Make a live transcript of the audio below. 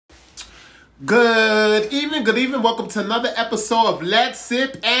Good evening. Welcome to another episode of Let's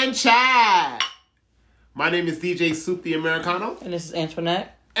Sip and Chat. My name is DJ Soup the Americano. And this is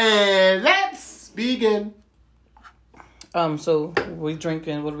Antoinette. And let's begin. So what are we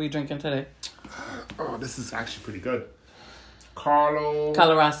drinking today? Oh, this is actually pretty good.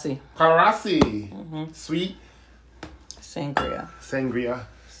 Calarasi. Mm-hmm. Sweet. Sangria.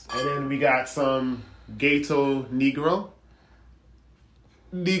 And then we got some Gato Negro.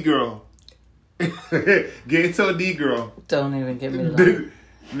 Gato Negro. Don't even get me to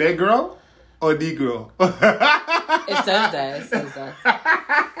Negro or Negro? It says that.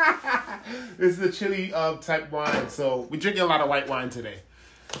 This is a chili type wine, so we're drinking a lot of white wine today.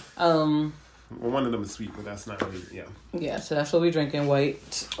 Well, one of them is sweet, but that's not really, yeah. Yeah, so that's what we're drinking,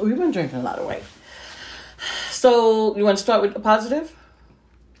 white. We've been drinking a lot of white. So, you want to start with the positive?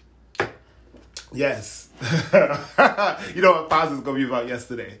 Yes. You know what positive's going to be about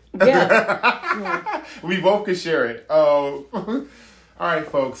yesterday. Yeah. We both can share it. All right,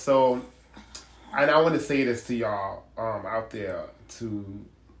 folks, so, and I want to say this to y'all out there, to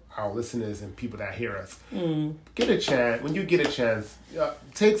our listeners and people that hear us. Get a chance. When you get a chance,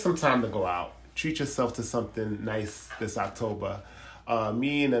 take some time to go out. Treat yourself to something nice this October.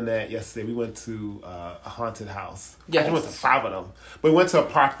 Me and Annette yesterday, we went to a haunted house. Yes. We went to 5 of them. But we went to a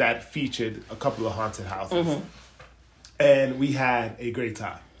park that featured a couple of haunted houses. Mm-hmm. And we had a great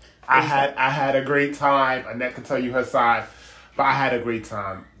time. I had a great time. Annette can tell you her side. But I had a great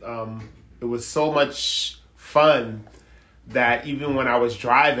time. It was so much fun that even when I was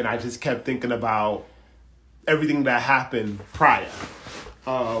driving, I just kept thinking about everything that happened prior.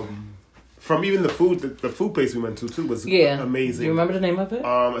 From even the food place we went to too was amazing. You remember the name of it?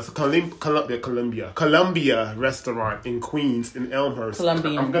 It's a Columbia restaurant in Queens in Elmhurst.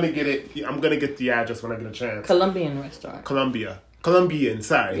 Colombian. I'm gonna get it. I'm gonna get the address when I get a chance. Colombian restaurant. Colombian.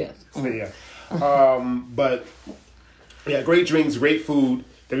 Sorry. Yes. So, yeah. But yeah, great drinks, great food.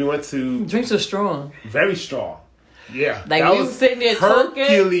 Then we went to. Drinks are strong. Very strong. Yeah, like we was sitting there talking.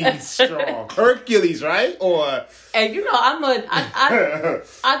 Hercules strong. Hercules, right? And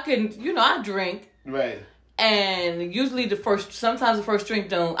I drink. Right. And usually sometimes the first drink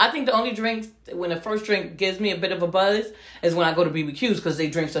don't. I think the only drinks when the first drink gives me a bit of a buzz is when I go to BBQs because their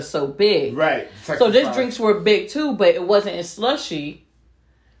drinks are so big. Right. So these drinks were big too, but it wasn't as slushy.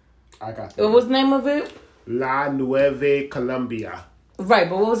 I got that. What was the name of it? La Nueve Colombia. Right,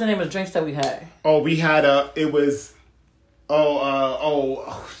 but what was the name of the drinks that we had? Oh, we had it was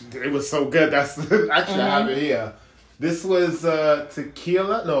so good. That's actually I have it here. This was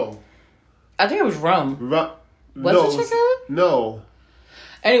tequila. No, I think it was rum. Was it tequila? No.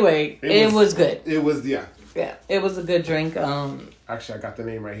 Anyway, it was good. It was Yeah, it was a good drink. Actually, I got the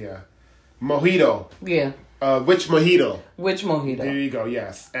name right here. Mojito. Yeah. Which mojito? Which mojito? There you go.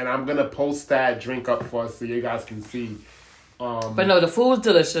 Yes, and I'm gonna post that drink up for us so you guys can see. But no, the food was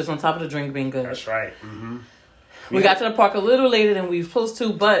delicious on top of the drink being good. That's right. Mm-hmm. We got to the park a little later than we were supposed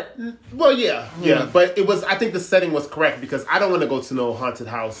to, but... Well, yeah. But it was... I think the setting was correct because I don't want to go to no haunted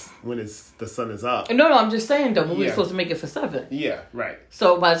house when the sun is up. No, I'm just saying, though, we were supposed to make it for 7. Yeah, right.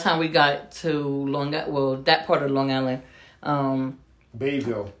 So by the time we got to that part of Long Island...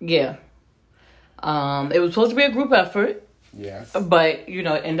 Bayville. Yeah. It was supposed to be a group effort. Yes. But, it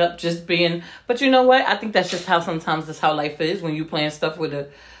ended up just being... But you know what? I think that's just sometimes that's how life is when you plan stuff with a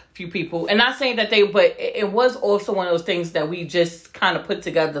few people. And not saying that but it was also one of those things that we just kind of put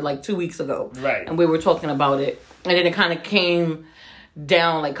together like 2 weeks ago. Right. And we were talking about it. And then it kind of came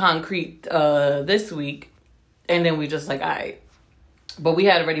down like concrete this week. And then we just like, all right. But we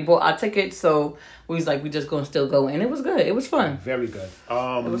had already bought our tickets, so we was like, we just gonna still go, and it was good. It was fun. Very good.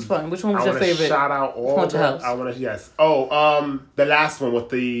 It was fun. Which one was your favorite? Shout out all haunted house. I want to the last one with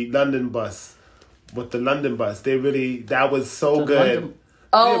the London bus. They really that was so good.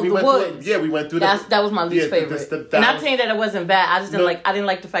 The woods. We went through that. That was my least favorite. And I'm saying that it wasn't bad. I just didn't I didn't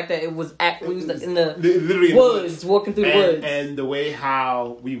like the fact that it was we was in the woods, walking through the woods, and the way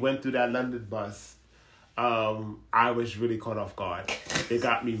how we went through that London bus. I was really caught off guard. It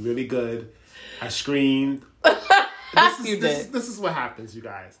got me really good. I screamed. This is what happens, you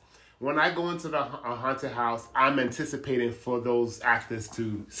guys. When I go into a haunted house, I'm anticipating for those actors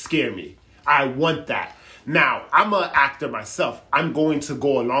to scare me. I want that. Now, I'm an actor myself. I'm going to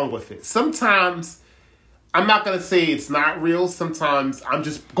go along with it. Sometimes, I'm not going to say it's not real. Sometimes I'm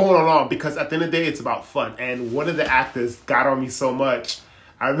just going along because at the end of the day, it's about fun. And one of the actors got on me so much.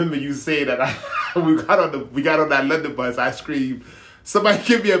 I remember you saying that we got on that London bus. I screamed, "Somebody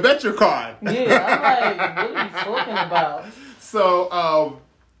give me a Metro card." Yeah, I'm like, what are you talking about? So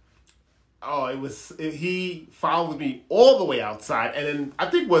Oh, he followed me all the way outside. And then I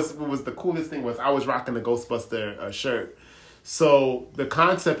think what was the coolest thing was I was rocking the Ghostbuster shirt. So the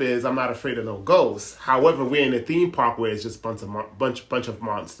concept is I'm not afraid of no ghosts. However, we're in a theme park where it's just bunch of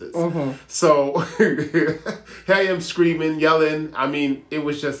monsters. Mm-hmm. So here I am screaming, yelling. I mean, it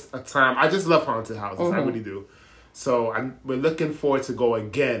was just a time. I just love haunted houses. Mm-hmm. I really do. So we're looking forward to go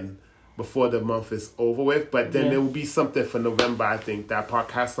again before the month is over with. But then there will be something for November. I think that park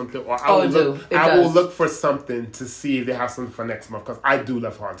has something. Or I will look for something to see if they have something for next month, because I do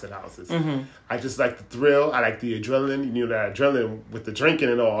love haunted houses. Mm-hmm. I just like the thrill. I like the adrenaline. You know, that adrenaline with the drinking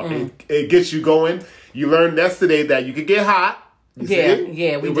and all. Mm-hmm. It gets you going. You learned yesterday that you could get hot. We did.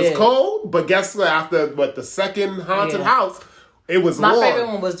 It was cold, but guess what? After the second haunted house, it was my warm. favorite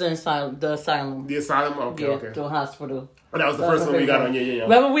one was the asylum. The asylum? Okay. The hospital. And that was the first one we got on. Yeah.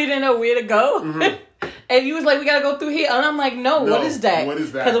 Remember, we didn't know where to go? Mm-hmm. And you was like, we got to go through here. And I'm like, no, what is that? What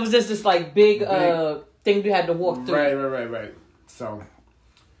is that? Because it was just this like big thing you had to walk through. Right. So,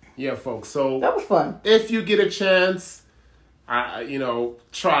 yeah, folks. So that was fun. If you get a chance, try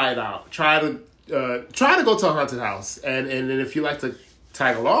it out. Try to go to a haunted house. And if you like to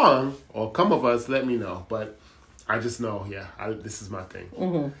tag along or come with us, let me know. But I just know, this is my thing.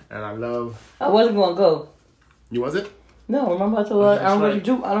 Mm-hmm. And I wasn't going to go. You wasn't? No, remember I told her I don't really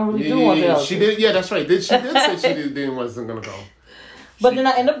do haunted houses. She did. Yeah, that's right. She did say she wasn't gonna go. But then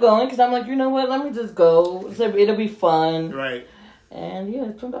I end up going because I'm like, you know what? Let me just go. It'll be fun. Right. And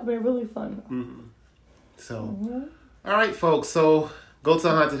it turned out being really fun. Mm-hmm. So, all right, folks. So go to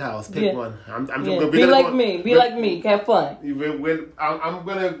a haunted house. Pick one. Be like me. Have fun. I'm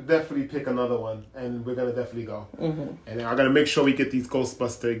gonna definitely pick another one, and we're gonna definitely go. Mm-hmm. And I'm gonna make sure we get these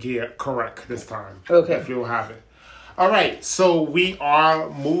Ghostbuster gear correct this time. Okay. Definitely will have it. All right, so we are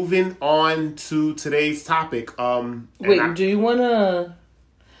moving on to today's topic. Wait, do you want to...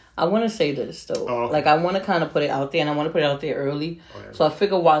 I want to say this, though. Oh, okay. Like, I want to kind of put it out there, and I want to put it out there early. Okay. So I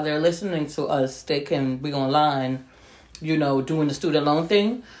figure while they're listening to us, they can be online, doing the student loan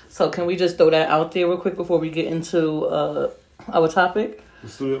thing. So can we just throw that out there real quick before we get into our topic? The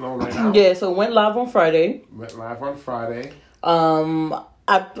student loan right now? Yeah, so it went live on Friday.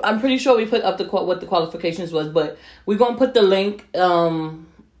 I'm pretty sure we put up what the qualifications was, but we're going to put the link.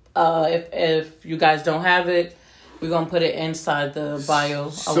 If you guys don't have it, we're going to put it inside the bio.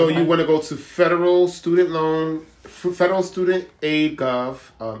 So you want to go to Federal Student Aid Gov.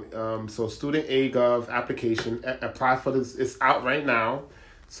 So Student Aid Gov application. Apply for this. It's out right now.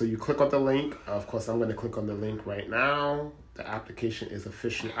 So you click on the link. Of course, I'm going to click on the link right now. The application is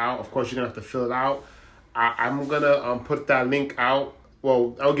officially out. Of course, you're going to have to fill it out. I'm going to put that link out.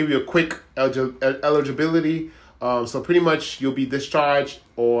 Well, I'll give you a quick eligibility. So pretty much you'll be discharged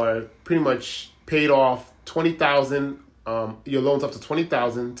or pretty much paid off $20,000. Your loan's up to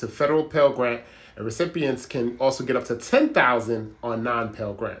 $20,000 to federal Pell Grant, and recipients can also get up to $10,000 on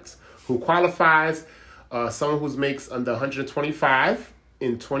non-Pell Grants. Who qualifies? Someone who makes under 125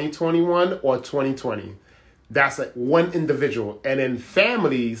 in 2021 or 2020. That's like one individual, and then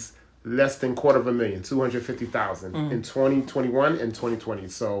families. Less than $250,000 in 2021 and 2020.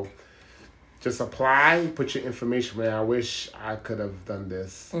 So just apply, put your information there. I wish I could have done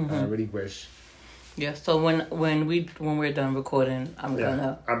this. Mm-hmm. I really wish. Yeah. So when we're done recording, I'm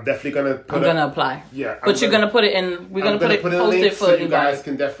definitely gonna apply. Yeah. You're gonna put it in. We're gonna put it posted for so you guys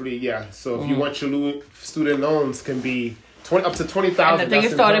can definitely. Yeah. So if you want your student loans, can be up to $20,000. And the thing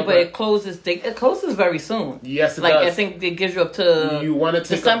started, but it closes. It closes very soon. Yes, it does. I think it gives you up to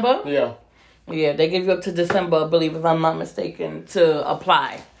December. Yeah, they give you up to December, I believe, if I'm not mistaken, to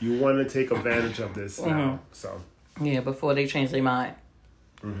apply. You want to take advantage of this now, so. Yeah, before they change their mind.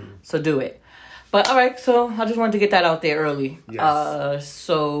 Mm-hmm. So do it. But all right, so I just wanted to get that out there early. Yes.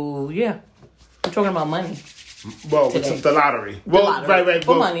 So yeah, we're talking about money. Well, it's the lottery. Right.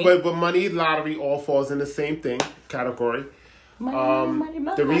 Money. But money, lottery, all falls in the same category. Money.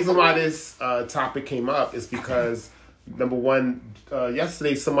 The reason why this topic came up is because, number one,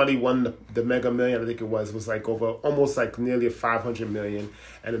 yesterday somebody won the Mega Million. I think it was like over almost like nearly $500 million,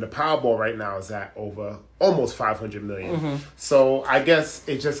 and then the Powerball right now is at over almost $500 million. Mm-hmm. So I guess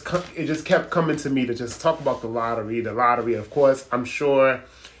it just kept coming to me to just talk about the lottery. The lottery, of course, I'm sure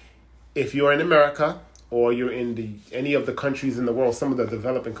if you're in America or you're in any of the countries in the world, some of the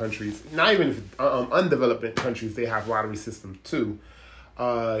developing countries, not even undeveloped countries, they have lottery systems too.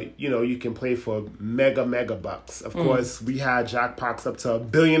 You can play for mega bucks. Of course, we had jackpots up to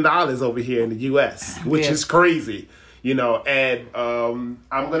 $1 billion over here in the U.S., which is crazy. And I'm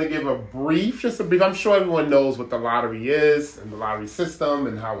going to give a brief. I'm sure everyone knows what the lottery is and the lottery system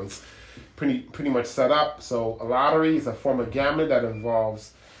and how it's pretty much set up. So a lottery is a form of gambling that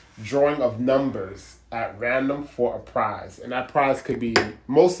involves drawing of numbers at random for a prize. And that prize could be,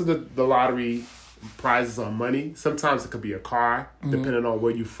 most of the lottery prizes are money. Sometimes it could be a car, depending on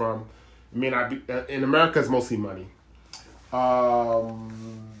where you're from. It may not be, in America, it's mostly money.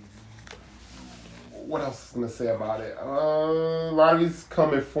 What else is going to say about it? Lotteries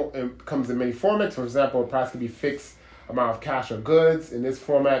comes in many formats. For example, a prize could be fixed amount of cash or goods. In this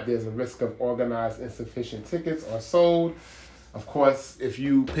format, there's a risk of organized insufficient tickets are sold. Of course, if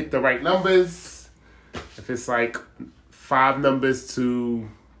you pick the right numbers, if it's like you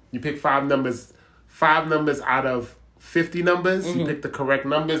pick five numbers out of 50 numbers, you pick the correct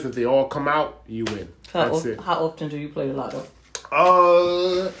numbers. If they all come out, you win. That's it. How often do you play the lotto?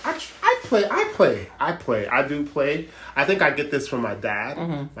 I play. I do play. I think I get this from my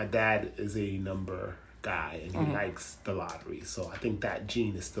dad. My dad is a number guy and he likes the lottery, so I think that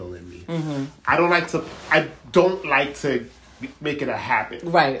gene is still in me. I don't like to make it a habit.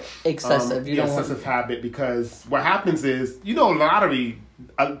 Right. Excessive. Excessive habit, because what happens is, lottery,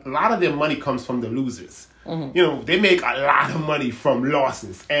 a lot of their money comes from the losers. They make a lot of money from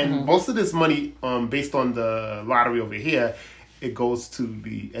losses, and most of this money, based on the lottery over here, it goes to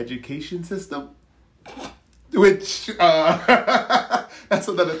the education system, which that's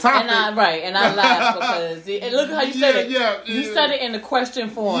another topic. And I laugh because look how you said it. Yeah, you said it in the question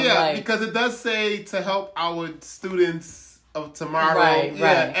form. Yeah, because it does say to help our students of tomorrow. Right.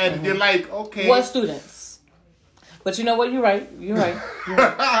 And you're like, okay, what students? But you know what? You're right. We'll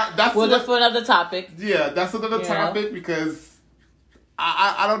look for another topic. Yeah, that's another topic, because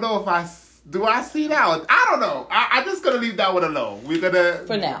I don't know if I see that one. I don't know. I'm just gonna leave that one alone. We're gonna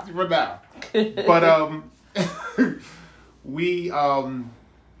for now. But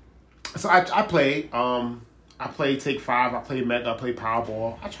so I play. I play Take 5. I play Mega. I play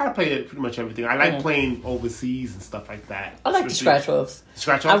Powerball. I try to play pretty much everything. I like playing overseas and stuff like that. I like the scratch offs.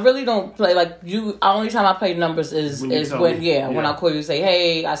 Scratch offs? I really don't play like you. The only time I play numbers is when I call you and say,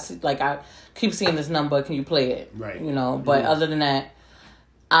 hey, I see, like I keep seeing this number. Can you play it? Right. But other than that,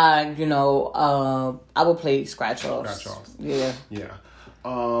 I will play scratch offs. Yeah.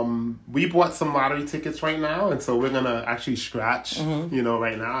 We bought some lottery tickets right now, and so we're gonna actually scratch.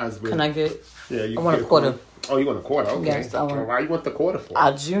 Right now as we. Can I get? Yeah, you. I want a quarter. Oh, you want a quarter? Okay. Yes, I want. Why you want the quarter for? Oh,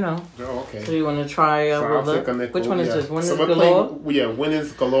 okay. So you want to try? Which one is this? Winners galore.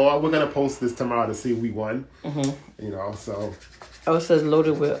 Winners galore. We're gonna post this tomorrow to see if we won. So. Oh, it says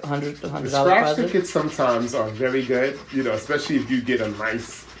loaded with $100 scratch tickets sometimes are very good. Especially if you get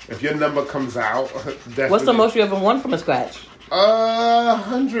if your number comes out. Definitely. What's the most you ever won from a scratch?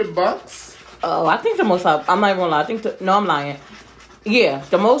 $100. Oh, I think the most I'm not even gonna lie. No, I'm lying. Yeah,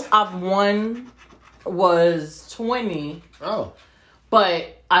 the most I've won was 20. Oh.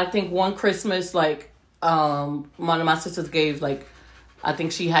 But I think one Christmas, one of my sisters gave, I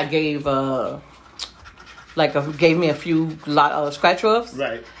think she had gave me a few scratch offs.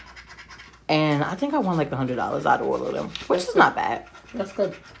 Right. And I think I won $100 out of all of them, which is not bad. That's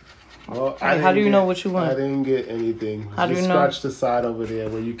good. Well, how do you know what you won? I didn't get anything. How do you know? Scratch the side over there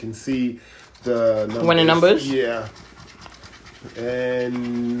where you can see the numbers. Winning numbers? Yeah.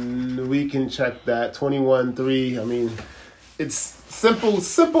 And we can check that 21-3. I mean, it's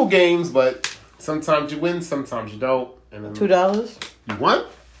simple games, but sometimes you win, sometimes you don't. And then $2. You won?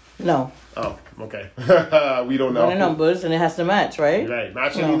 No. Oh, okay. We don't know. Winning numbers, and it has to match, right? Right.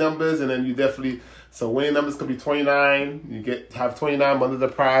 Matching the numbers, and then you definitely. So winning numbers could be 29. You have 29 under the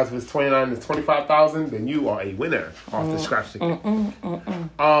prize. If it's 29, it's 25,000. Then you are a winner off the scratch ticket.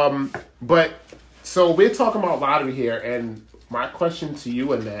 But so we're talking about lottery here, and my question to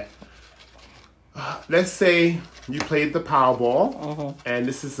you, Annette. Let's say you played the Powerball, and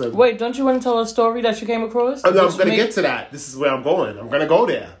this is a. Wait, don't you want to tell a story that you came across? Oh, no, I'm going to get to that. This is where I'm going. I'm going to go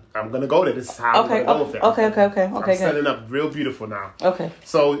there. This is how I'm going to go with it. Okay. I'm setting up real beautiful now. Okay.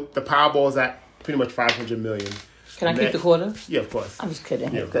 So the Powerball is at pretty much 500 million. Can I keep the quarter? Yeah, of course. I'm just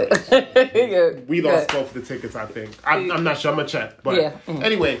kidding. Yeah, good. We lost both of the tickets, I think. I'm not sure. I'm going to check. But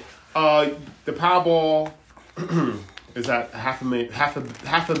anyway, the Powerball is at half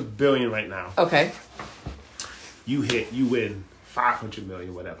a billion right now. Okay. You win 500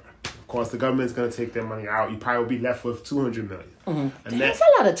 million, whatever. Of course, the government's going to take their money out. You probably will be left with 200 million. And that's a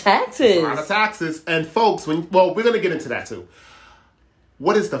lot of taxes. A lot of taxes. And folks, we're going to get into that too.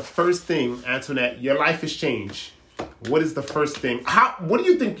 What is the first thing, Antoinette? Your life has changed. What is the first thing? What do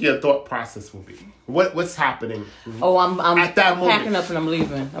you think your thought process will be? What's happening? Oh, I'm at that moment. Packing up and I'm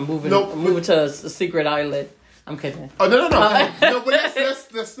leaving. I'm moving to a secret island. I'm kidding. Oh no! No, but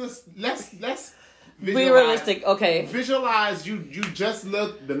let's be realistic. Okay. Visualize you just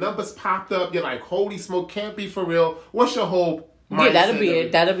look. The numbers popped up. You're like, holy smoke! Can't be for real. What's your whole Yeah, that'll be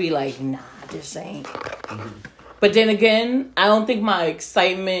it. That'll be like, nah, this ain't. But then again, I don't think my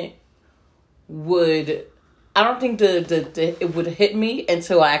excitement would. I don't think it would hit me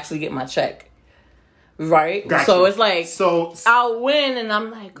until I actually get my check. Right? Gotcha. So it's like, so I'll win and I'm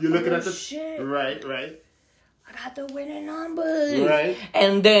like, you're looking at the shit. Right. I got the winning numbers. Right.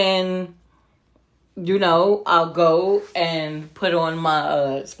 And then, I'll go and put on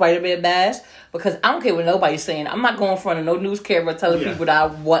my Spider-Man mask because I don't care what nobody's saying. I'm not going in front of no news camera telling people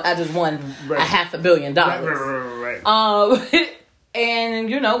that I just won $500 million. Right. And,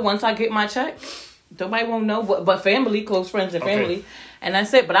 once I get my check, nobody won't know, but family, close friends and family. Okay. And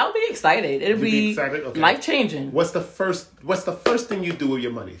that's it. But I'll be excited. It'll be life-changing. What's the first thing you do with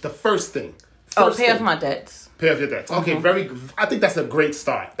your money? The first thing. Pay off my debts. Pay off your debts. Okay, I think that's a great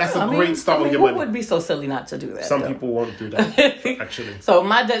start. That's a great start with your money. Who would be so silly not to do that? Some people won't do that, actually. So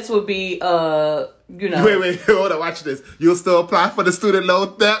my debts would be, Wait, hold on, watch this. You'll still apply for the student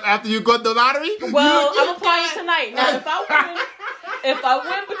loan debt after you got the lottery? Well, I'm applying tonight. Now, if I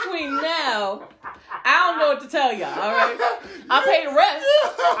win between now, I don't know what to tell y'all, all right? I'll pay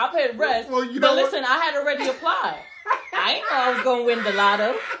the rest. Well, but listen, I had already applied. I ain't know I was going to win the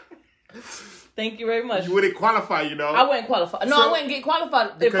lotto. Thank you very much. You wouldn't qualify, I wouldn't qualify. No, I wouldn't get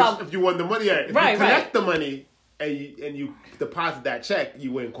qualified if you won the money. If you collect the money and you deposit that check,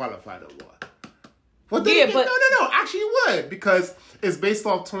 you wouldn't qualify no more. Well, no. Actually, you would because it's based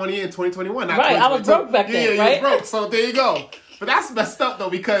off 20 and 2021. Not right, I was broke back then, right? You was broke. So there you go. But that's messed up though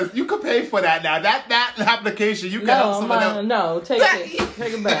because you could pay for that now. That application you can help someone else. No, take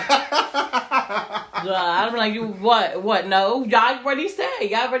it back. I'm like, you what? No, y'all already said.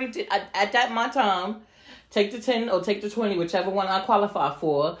 Y'all already did. At that my time, take the 10 or take the 20, whichever one I qualify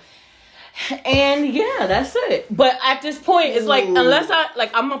for. And yeah, that's it. But at this point, it's like unless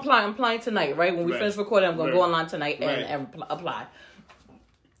I'm applying tonight, right? When we finish recording, I'm gonna go online tonight and apply.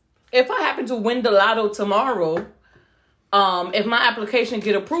 If I happen to win the lotto tomorrow. If my application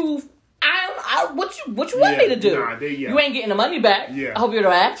get approved, what you want me to do? You ain't getting the money back. Yeah. I hope you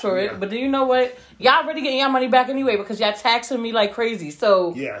don't ask for it. But then you know what? Y'all already getting your money back anyway because y'all taxing me like crazy.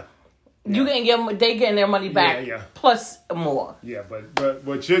 So you they getting their money back plus more. Yeah, but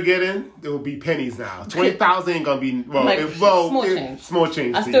what you're getting, it will be pennies now. 20,000 ain't gonna be small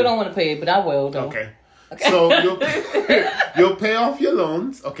change. I still don't want to pay it, but I will though. Okay. So you'll pay off your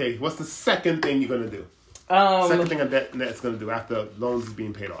loans. Okay. What's the second thing you're gonna do? Second thing that's going to do after loans is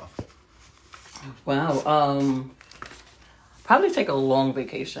being paid off. Wow. Probably take a long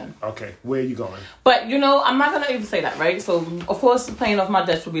vacation. Okay. Where are you going? But, I'm not going to even say that, right? So, of course, paying off my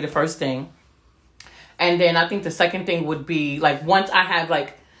debts would be the first thing. And then I think the second thing would be, once I have,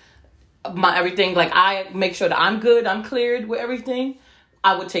 my everything, I make sure that I'm good, I'm cleared with everything,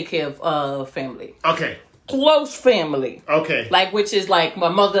 I would take care of family. Okay. Close family. Okay. Which is, my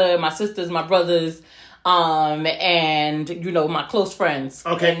mother, my sisters, my brothers, and my close friends.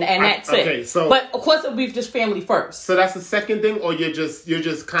 Okay. And that's it. Okay, so but of course it'll be just family first. So that's the second thing, or you're just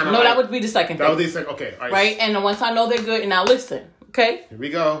kind of that would be the second thing. That would be the second. Okay. All right. And once I know they're good, and now listen. Okay. Here we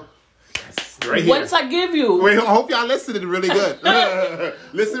go. Right here. Once I give you, wait, I hope y'all listening really good.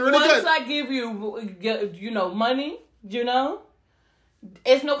 Listen really good. Once I give you, money,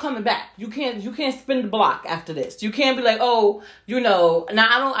 it's no coming back. You can't spin the block after this. You can't be like, now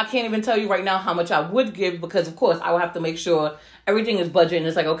I can't even tell you right now how much I would give because of course I will have to make sure everything is budgeted and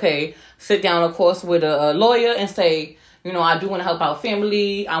it's like, okay, sit down of course with a lawyer and say, I do want to help out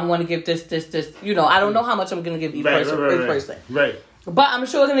family. I want to give this. I don't know how much I'm going to give each person. Right. But I'm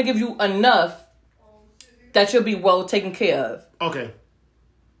sure I'm going to give you enough that you'll be well taken care of.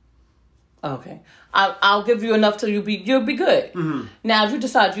 Okay. I'll give you enough till you'll be good. Mm-hmm. Now, if you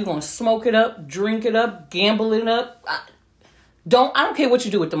decide you're gonna smoke it up, drink it up, gamble it up, I don't care what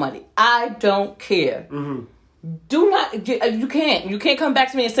you do with the money. I don't care. Mm-hmm. Do not. You can't come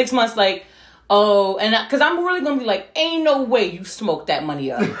back to me in 6 months because I'm really gonna be like, ain't no way you smoked that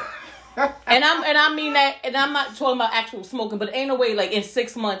money up. and I mean that, and I'm not talking about actual smoking, but ain't no way in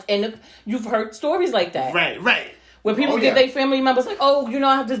 6 months. And you've heard stories like that, right. Where people give their family members I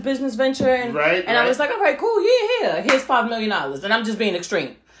have this business venture and I was like, all right, cool, here's $5 million, and I'm just being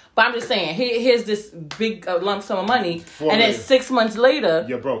extreme, but I'm just saying here's this big lump sum of money, and then 6 months later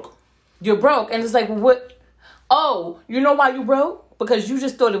you're broke, and it's like, well, what? Oh, you know why you broke? Because you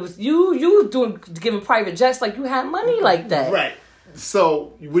just thought it was you giving private jets like you had money like that, right?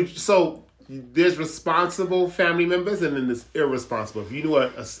 So there's responsible family members and then there's irresponsible. If you knew a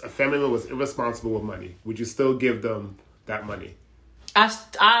family member was irresponsible with money, would you still give them that money?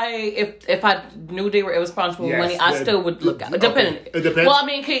 If I knew they were irresponsible with money, I still would look at it. Depending. It depends. Well, I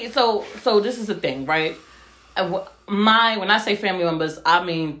mean, so this is the thing, right? when I say family members, I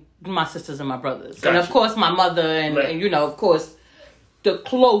mean my sisters and my brothers. Gotcha. And of course my mother and you know, of course, the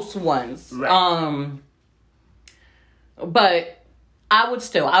close ones. Right. But I'll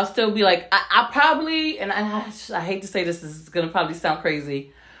still be like, I probably, and I hate to say this is going to probably sound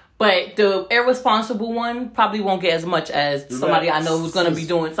crazy, but the irresponsible one probably won't get as much as somebody I know who's going to be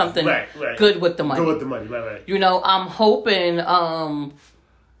doing something good with the money. Good with the money, right. You know, I'm hoping,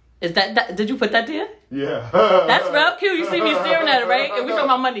 is that did you put that there? Yeah. That's real cute. You see me staring at it, right? And we talking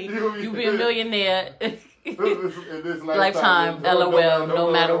about money. You be a millionaire. In this lifetime, LOL,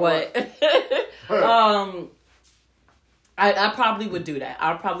 no matter what. I probably would do that.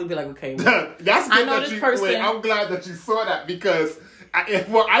 I'll probably be like, okay. Well, that's good. I know this person. Wait, I'm glad that you saw that because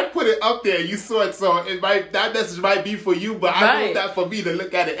I put it up there. You saw it, so that message might be for you, but I know that for me to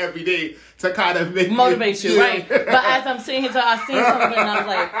look at it every day to kind of motivate you, right? But as I'm sitting here, I seen something and I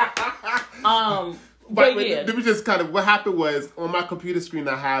was like, But yeah. Let me just kind of, what happened was on my computer screen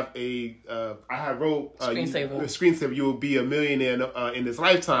I have wrote screensaver. You will be a millionaire in this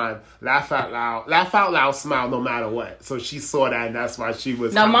lifetime. Laugh out loud, smile no matter what. So she saw that and that's why she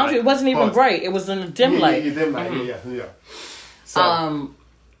was. Now, mind you, it wasn't even bright. It was in a dim light. Yeah, dim light. Yeah.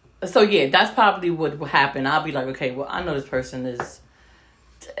 So yeah, that's probably what will happen. I'll be like, okay, well, I know this person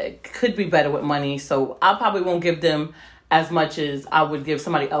could be better with money, so I probably won't give them as much as I would give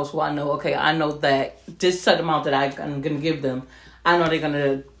somebody else who I know, okay, I know that this set amount that I'm going to give them, I know they're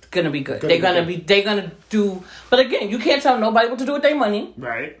going to be good. They're going to do, but again, you can't tell nobody what to do with their money.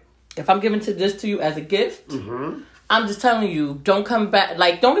 Right. If I'm giving this to you as a gift, I'm just telling you, don't come back.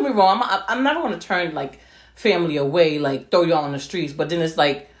 Like, don't get me wrong, I'm never going to turn, like, family away, like, throw y'all on the streets, but then it's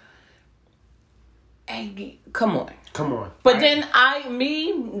like, hey, come on. But then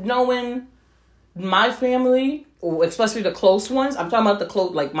me knowing my family, especially the close ones, I'm talking about the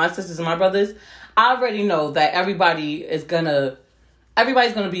close, like my sisters and my brothers, I already know that everybody's gonna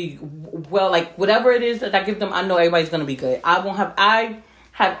be well, like whatever it is that I give them, I know everybody's gonna be good. I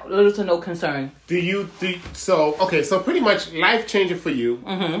have little to no concern. So pretty much life changing for you,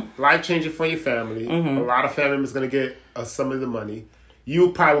 life changing for your family. A lot of family members gonna get some of the money.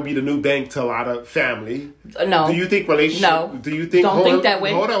 You probably be the new bank to a lot of family. No. Do you think relationship? No. Do you think? Don't think that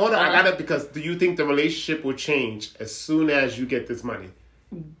way. Hold on. I got it because do you think the relationship will change as soon as you get this money?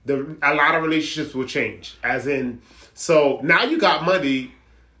 A lot of relationships will change. As in, so now you got money.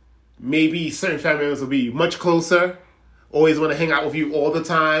 Maybe certain family members will be much closer. Always want to hang out with you all the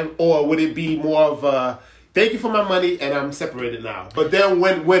time, or would it be more of a thank you for my money and I'm separated now? But then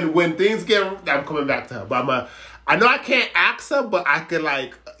when things get, I'm coming back to her. But I know I can't ask her, but I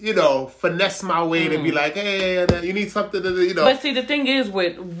could finesse my way to be like, hey, you need something to. But see, the thing is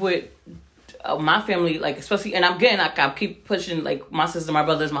with my family, like especially, and I keep pushing like my sister, my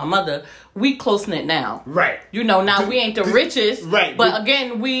brothers, my mother. We close knit now, right? Now we ain't the richest, right? But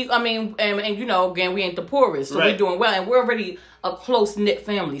again, again, we ain't the poorest, so we're doing well, and we're already a close knit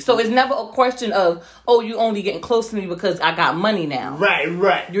family. So it's never a question of, oh, you only getting close to me because I got money now, right?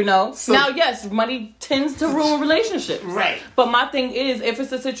 So, now, yes, money tends to ruin relationships, right? But my thing is, if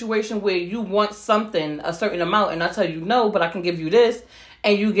it's a situation where you want something, a certain amount, and I tell you no, but I can give you this,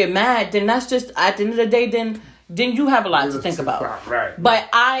 and you get mad, then that's just at the end of the day, then you have a lot to think about. Right. But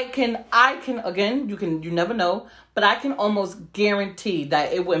I can again, you never know, but I can almost guarantee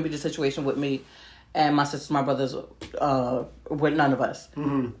that it wouldn't be the situation with me and my sisters, my brothers, with none of us.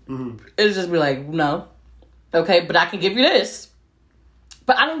 It'd just be like, no, okay, but I can give you this.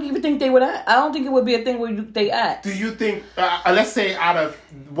 But I don't even think they would act. I don't think it would be a thing where they act. Do you think, let's say out of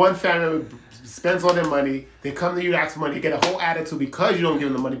one family spends all their money, they come to you to ask for money, they get a whole attitude because you don't give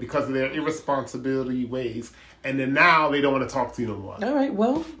them the money because of their irresponsibility ways, and then now they don't want to talk to you no more. All right,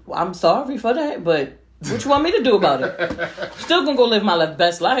 well, I'm sorry for that, but what you want me to do about it? Still gonna go live my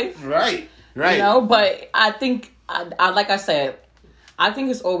best life. Right. But I think, like I said, I think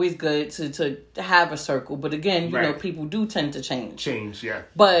it's always good to have a circle, but again, you know, people do tend to change. Yeah.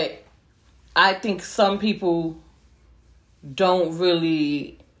 But I think some people don't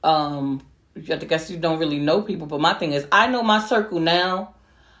really, I guess you don't really know people, but my thing is, I know my circle now.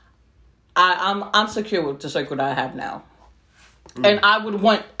 I'm secure with the circle that I have now, and I would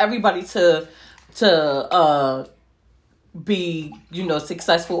want everybody to be,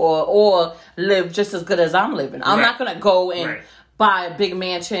 successful or live just as good as I'm living. I'm not gonna go and buy a big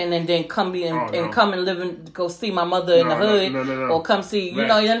mansion and then come and live and go see my mother in the hood, or come see, you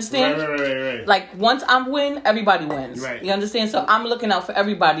understand? Right. Like once I win, everybody wins. Right. You understand? So I'm looking out for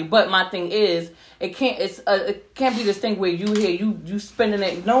everybody. But my thing is, it can't be this thing where you spending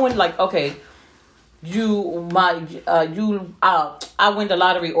it knowing like, okay, I win the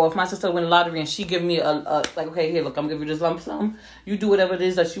lottery, or if my sister win the lottery and she give me a like, okay, here, look, I'm giving you this lump sum. You do whatever it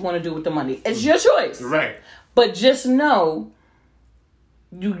is that you want to do with the money. It's your choice. Right. But just know,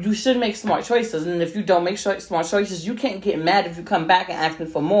 you should make smart choices. And if you don't make smart choices, you can't get mad if you come back and ask me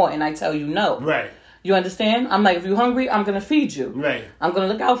for more and I tell you no. Right. You understand? I'm like, if you're hungry, I'm going to feed you. Right. I'm going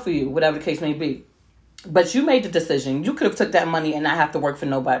to look out for you, whatever the case may be. But you made the decision. You could have took that money and not have to work for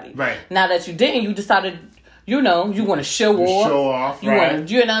nobody. Right. Now that you didn't, you decided, you want to show off. Show off, you right. Want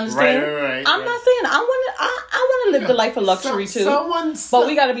to, you understand? Right. I'm not saying I want to live the life of luxury too. But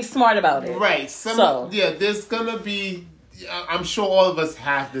we got to be smart about it. Right. There's going to be, I'm sure all of us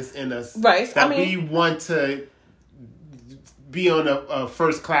have this in us. Right. That we want to be on a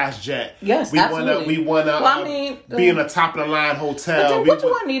first class jet. Yes, absolutely. We want to be in a top of the line hotel. But then what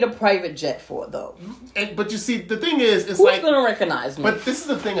do I need a private jet for, though? But you see, the thing is, it's who's going to recognize me? But this is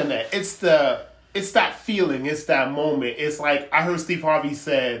the thing on that. It's that feeling. It's that moment. It's like I heard Steve Harvey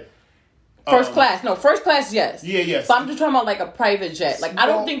said. First class, yes. Yeah, yes. But I'm just talking about like a private jet. Like I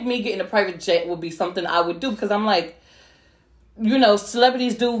don't think me getting a private jet would be something I would do because I'm like.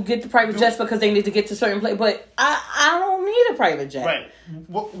 Celebrities do get the private jets because they need to get to certain place, but I don't need a private jet. Right.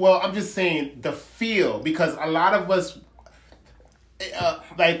 Well, I'm just saying the feel, because a lot of us,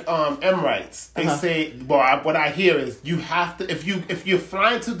 Emirates, they say. Well, what I hear is you have to if you're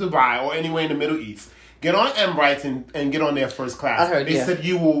flying to Dubai or anywhere in the Middle East, get on Emirates and get on their first class. I heard. They said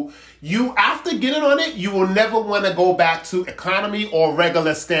you after getting on it, you will never want to go back to economy or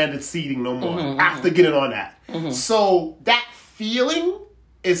regular standard seating no more. After getting on that, so that feeling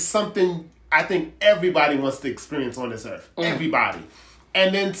is something I think everybody wants to experience on this earth. Everybody.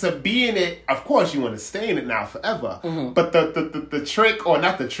 And then to be in it, of course you want to stay in it now forever. But the trick, or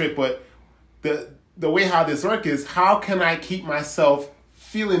not the trick, but the way how this works is, how can I keep myself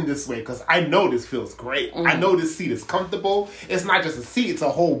feeling this way? Because I know this feels great. I know this seat is comfortable. It's not just a seat, it's a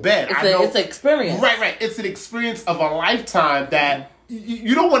whole bed. It's an experience. Right. It's an experience of a lifetime that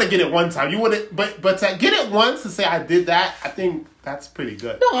you don't want to get it one time. You want it, but to get it once to say I did that, I think that's pretty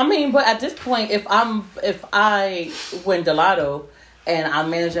good. No, I mean, but at this point, if I win the lotto and I'm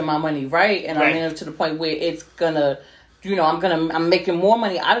managing my money right, and I'm managing to the point where it's gonna, I'm making more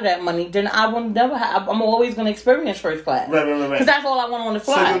money out of that money, then I will never I'm always gonna experience first class. Right. Because that's all I want on the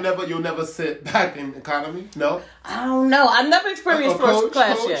flight. So you'll never sit back in economy? No? I don't know. I've never experienced first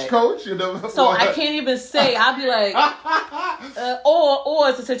class yet. Coach, you never. So I can't even say. I'll be like, or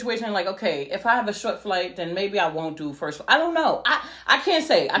it's a situation like, okay, if I have a short flight, then maybe I won't do first. I don't know. I can't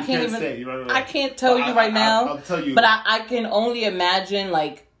say. I can't even. Say. Right. I can't tell you right now. I'll tell you. But I can only imagine,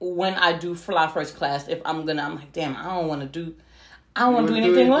 like, when I do fly first class, if I'm like, damn, I don't want to do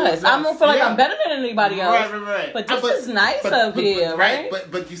anything less. I don't feel like I'm better than anybody else. Right. But this is nice up here, right?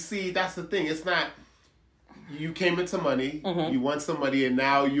 But you see, that's the thing. It's not. You came into money, you want some money, and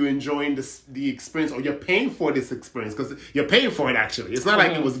now you're enjoying the experience, or you're paying for this experience, because you're paying for it, actually. It's not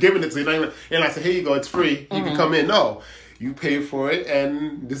like it was given it to you, and I said, here you go, it's free, you can come in. No, you pay for it,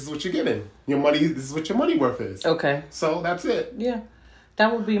 and this is what you're getting. This is what your money worth is. Okay. So that's it. Yeah.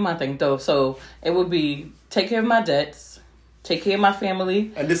 That would be my thing, though. So it would be take care of my debts, take care of my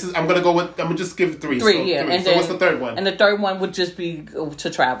family. And I'm going to just give three. Yeah. And so what's the third one? And the third one would just be to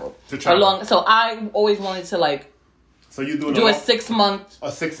travel. So I always wanted to, so you do a 6 month.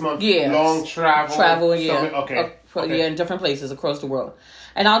 A 6 month long travel. Okay. Yeah, in different places across the world.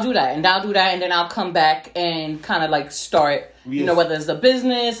 And I'll do that. And then I'll come back and kind of start, whether it's a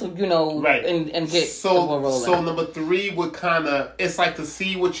business, and get the ball rolling. So number 3 would kind of, it's like to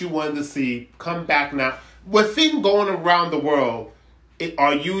see what you wanted to see, come back now. Within going around the world,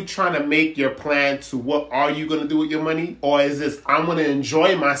 are you trying to make your plan to what are you going to do with your money? Or is this, I'm going to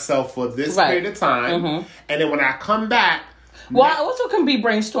enjoy myself for this period of time. And then when I come back, well, I also can be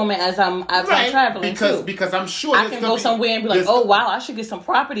brainstorming as I'm traveling because I'm sure I can go somewhere and be like, oh wow, I should get some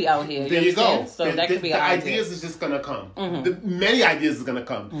property out here. There you go. So that could be an idea. The ideas is just gonna come. Many ideas is gonna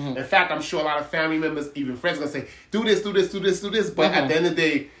come. In fact, I'm sure a lot of family members, even friends, are gonna say, do this. But at the end of the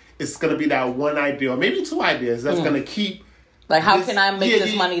day, it's gonna be that one idea or maybe 2 ideas that's gonna keep. Like, how can I make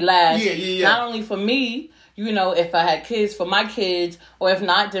this money last? Not only for me. If I had kids, for my kids, or if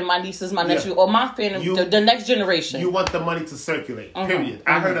not, then my nieces, my nephew, or my family, the next generation. You want the money to circulate, period.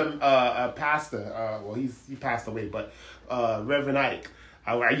 I heard a pastor, he passed away, but Reverend Ike,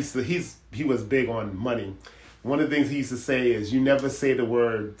 he was big on money. One of the things he used to say is, you never say the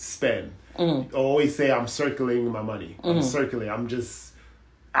word spend. Always say, I'm circulating my money. I'm circulating.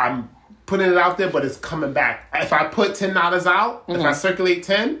 I'm putting it out there, but it's coming back. If I put $10 out, if I circulate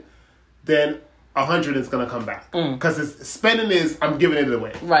 10, then 100 is gonna come back because spending is I'm giving it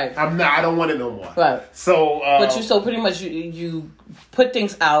away. Right. I don't want it no more. Right. So, but pretty much you put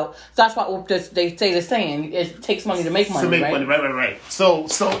things out. So that's what they say the saying. It takes money to make money. To make money, right. So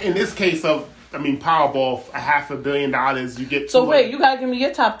in this case of Powerball, $500 million, you get. So wait, you gotta give me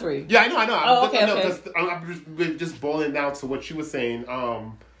your top 3. Yeah, I know. Okay. I'm just boiling down to what you were saying.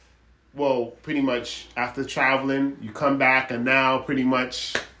 Well, pretty much after traveling, you come back, and now pretty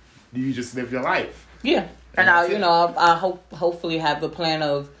much. You just live your life. Yeah. And I hopefully have a plan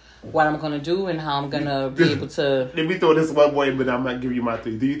of what I'm going to do and how I'm going to be able to... Let me throw this one way, but I'm not giving you my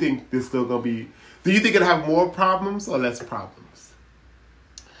 3. Do you think there's still going to be... Do you think it'll have more problems or less problems?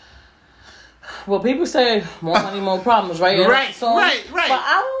 Well, people say more money, more problems, right? Right. But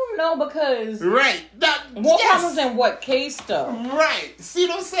I don't know because... Right. More problems in what case, though? Right. See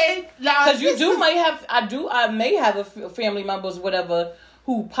what I'm saying? Because I may have a family members, whatever...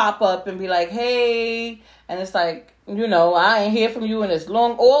 who pop up and be like, hey, and it's like, I ain't hear from you in this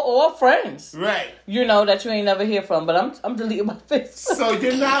long, or friends. Right. That you ain't never hear from, but I'm deleting my Facebook. So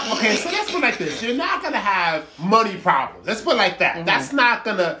you're not, okay, so let's put it like this. You're not going to have money problems. Let's put it like that. Mm-hmm. That's not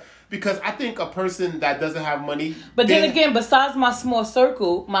going to, because I think a person that doesn't have money. But then again, besides my small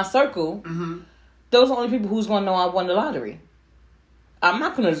circle, mm-hmm. Those are the only people who's going to know I won the lottery. I'm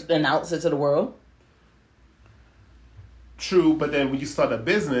not going to announce it to the world. True, but then when you start a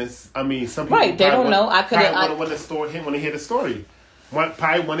business, some people they don't know. I could want to store him when they hear the story.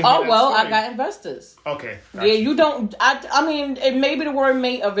 Probably want to hear that story. I got investors. Okay. Gotcha. Yeah, you don't. Maybe the word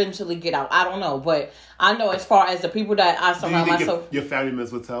may eventually get out. I don't know, but I know as far as the people that I surround myself. Your family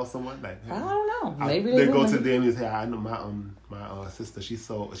members will tell someone like, hey, I don't know. Maybe they go to them and say, I know my sister. She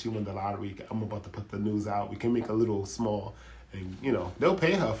won the lottery. I'm about to put the news out. We can make a little small, and they'll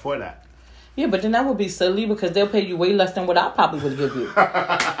pay her for that. Yeah, but then that would be silly because they'll pay you way less than what I probably would give you.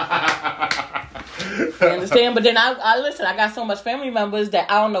 You understand? But then I listen, I got so much family members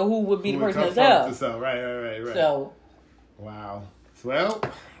that I don't know who would be the person to sell. Right. So. Wow. Well,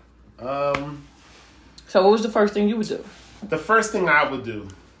 so what was the first thing you would do? The first thing I would do,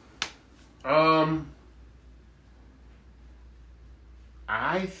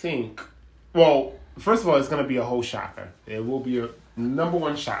 I think, well, first of all, it's going to be a whole shocker. It will be a number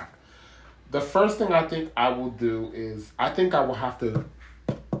one shock. The first thing I think I will do is I think I will have to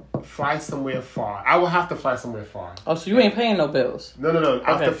fly somewhere far. I will have to fly somewhere far. Oh, so you ain't paying no bills? No. Okay.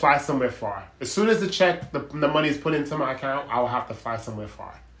 I have to fly somewhere far. As soon as the money is put into my account, I will have to fly somewhere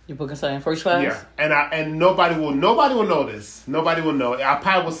far. You booking something first class? Yeah, and nobody will know this. Nobody will know. I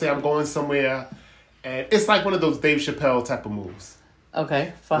probably will say I'm going somewhere, and it's like one of those Dave Chappelle type of moves.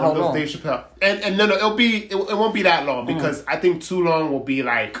 Okay, for how long? Dave Chappelle, and no, it won't be that long because I think too long will be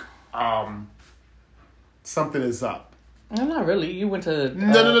like. Something is up. No, not really. You went to...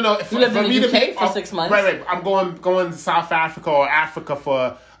 No. You lived in the UK for 6 months. Right. I'm going to South Africa or Africa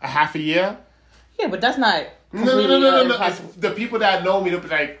for a half a year. Yeah, but that's not... No. The people that know me, they'll be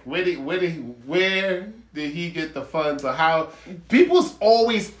like, where did he get the funds or how? People's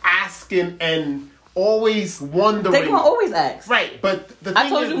always asking and... always wondering. They gonna always ask. Right, but the thing I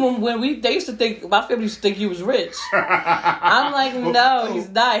told you when they used to think, my family used to think he was rich. I'm like, no, he's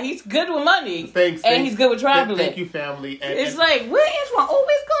not. He's good with money. Thanks. He's good with traveling. Thank you, family. It's like, where Antoine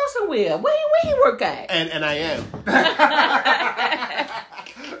always go somewhere? Where he work at? And I am.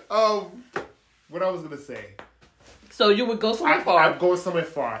 What I was gonna say. So you would go somewhere far? I'm going somewhere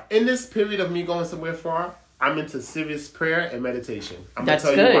far. In this period of me going somewhere far, I'm into serious prayer and meditation. I'm going to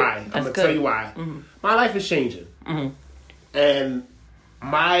tell you why. I'm going to tell you why. Mm-hmm. My life is changing. Mm-hmm. And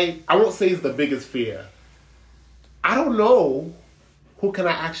I won't say it's the biggest fear. I don't know who can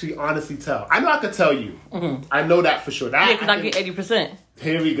I actually honestly tell. I know I could tell you. Mm-hmm. I know that for sure. Because I get 80%.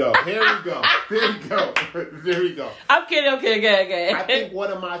 Here we go. There we go. I'm kidding. Okay. I think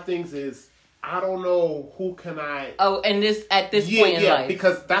one of my things is, I don't know who can I... Oh, and at this point in life.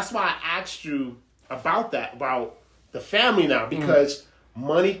 Because that's why I asked you about the family now, because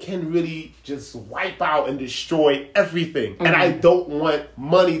money can really just wipe out and destroy everything. Mm-hmm. And I don't want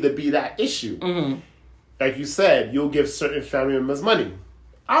money to be that issue. Mm-hmm. Like you said, you'll give certain family members money.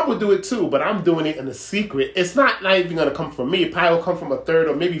 I would do it too, but I'm doing it in a secret. It's not even going to come from me. It probably will come from a third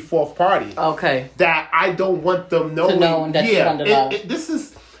or maybe fourth party. Okay. That I don't want them knowing. To know that you're under love.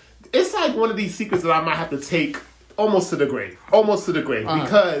 It's like one of these secrets that I might have to take almost to the grave.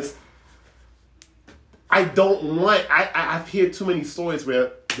 Because I don't want... I've heard too many stories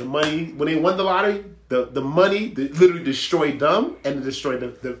where the money, when they won the lottery, the money literally destroyed them and destroyed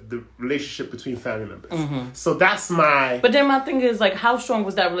the relationship between family members. Mm-hmm. So that's my... But then my thing is, like, how strong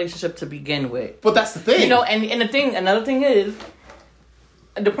was that relationship to begin with? But that's the thing. And another thing is,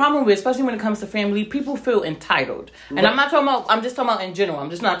 the problem with, especially when it comes to family, people feel entitled. And I'm just talking about in general. I'm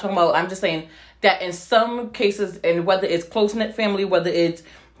just saying that in some cases, and whether it's close-knit family, whether it's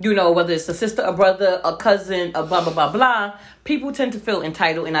a sister, a brother, a cousin, a blah, blah, blah, blah, people tend to feel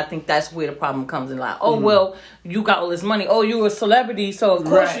entitled, and I think that's where the problem comes in. Like, well, you got all this money. Oh, you're a celebrity, so of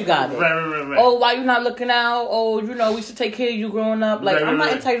course you got it. Right. Oh, why you not looking out? Oh, we should take care of you growing up. Like, I'm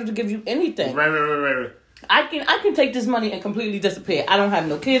not entitled to give you anything. Right. I can take this money and completely disappear. I don't have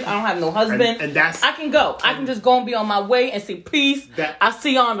no kids. I don't have no husband. And I can go. I can just go and be on my way and say peace. I'll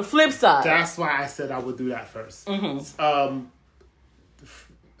see you on the flip side. That's why I said I would do that first. Mm-hmm.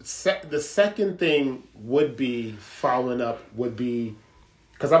 The second thing would be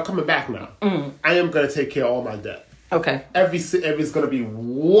because I'm coming back now. Mm-hmm. I am going to take care of all my debt. Okay. Everything's going to be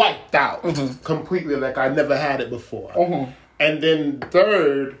wiped out completely, like I never had it before. Mm-hmm. And then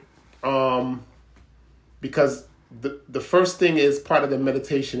third, because the first thing is part of the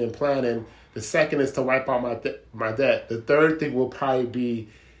meditation and planning. The second is to wipe out my debt. The third thing will probably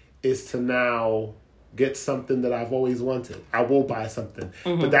is to now get something that I've always wanted. I will buy something.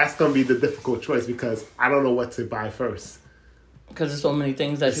 Mm-hmm. But that's going to be the difficult choice because I don't know what to buy first. Because there's so many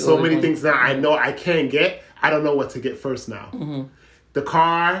things that things that I know I can get. I don't know what to get first now. Mm-hmm. The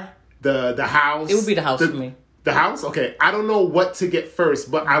car, the house. It would be the house for me. The house? Okay. I don't know what to get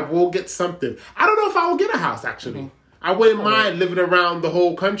first, but I will get something. I don't know if I will get a house, actually. Mm-hmm. I wouldn't mind living around the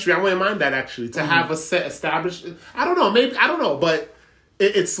whole country. I wouldn't mind that, actually. To have a set established. I don't know. Maybe. I don't know. But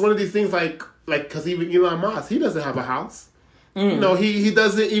it's one of these things like, because even Elon Musk, he doesn't have a house. Mm. He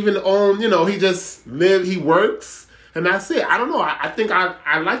doesn't even own, he just he works, and that's it. I don't know. I think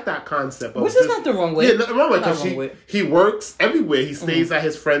I like that concept. Which is not the wrong way. Yeah, nothing wrong with it, because he works everywhere. He stays at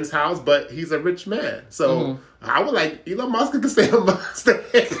his friend's house, but he's a rich man. So I would like, Elon Musk can stay he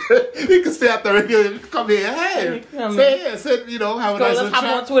can stay out there and come here. Hey, stay here. Sit, have a nice let's hop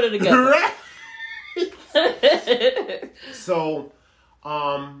on Twitter together. Right? So,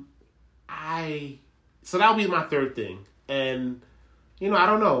 so that'll be my third thing. And, I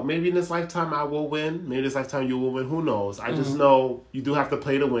don't know. Maybe in this lifetime I will win. Maybe this lifetime you will win. Who knows? I just know you do have to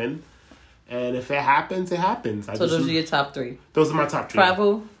play to win. And if it happens, it happens. So those are your top three? Those are my top three.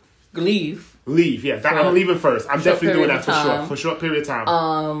 Travel, leave, yeah. I'm leaving first. I'm definitely doing that for sure. For a short period of time.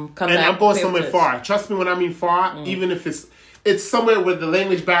 Come and back, I'm going somewhere far. Trust me when I mean far, even if it's somewhere where the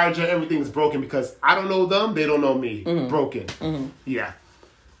language barrier, everything is broken, because I don't know them, they don't know me. Broken. Yeah.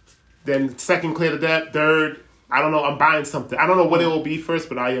 Then second, clear the debt. Third, I don't know, I'm buying something. I don't know what it will be first,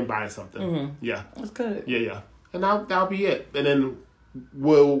 but I am buying something. Yeah. That's good. Yeah. And that'll be it. And then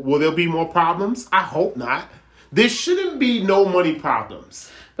will there be more problems? I hope not. There shouldn't be no money problems.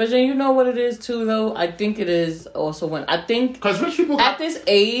 But then you know what it is too, though? I think it is also because rich people at this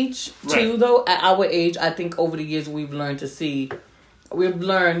age too, though, at our age, I think over the years we've learned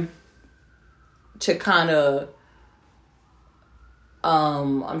to kind of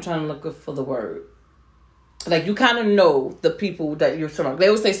I'm trying to look for the word. Like, you kind of know the people that you're surrounded. They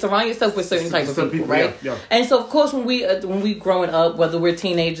would say surround yourself with certain type of people, right? Yeah. And so, of course, when we growing up, whether we're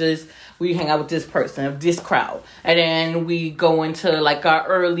teenagers, we hang out with this person, this crowd, and then we go into like our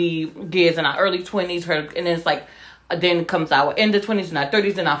early years in our early 20s, and then it's like then comes our end of 20s and our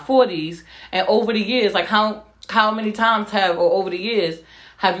 30s and our 40s, and over the years, like how many times over the years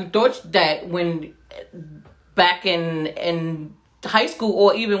have you thought that when back in high school,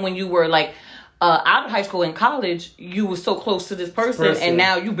 or even when you were like out of high school and college, you were so close to this person and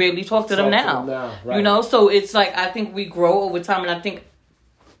now you barely talk to them now. Right. So it's like, I think we grow over time, and I think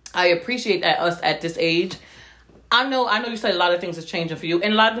I appreciate that us at this age. I know you said a lot of things is changing for you,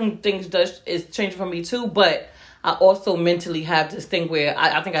 and a lot of things is changing for me too, but I also mentally have this thing where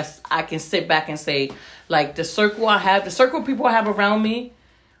I think I can sit back and say, like, the circle of people I have around me,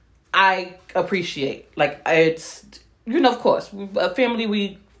 I appreciate. Like, it's, of course, a family,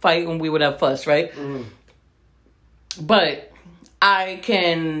 we fight and we would have fuss, right? But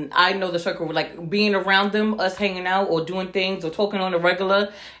I know the circle, like, being around them, us hanging out or doing things or talking on the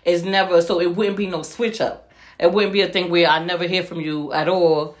regular is never, so it wouldn't be no switch up. It wouldn't be a thing where I never hear from you at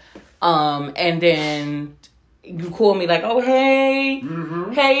all. And then you call me like, oh, hey,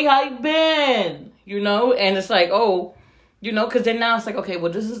 hey, how you been? And it's like, oh, because then now it's like, okay,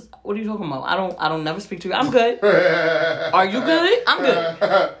 well, what are you talking about? I don't never speak to you. I'm good. Are you good? I'm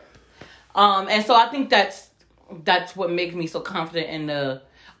good. And so I think that's what makes me so confident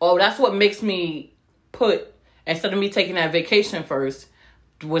that's what makes me instead of me taking that vacation first,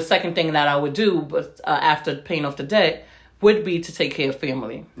 the second thing that I would do, but after paying off the debt, would be to take care of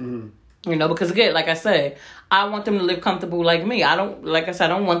family. Because again, like I said, I want them to live comfortable like me. I don't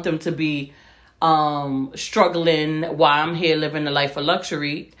want them to be struggling while I'm here living a life of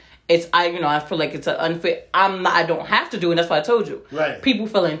luxury. I feel like it's an unfair. I don't have to do it. And that's why I told you. Right. People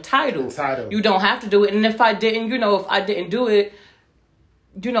feel entitled. You don't have to do it. And if I didn't do it,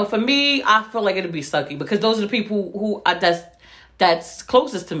 for me, I feel like it'd be sucky because those are the people who that's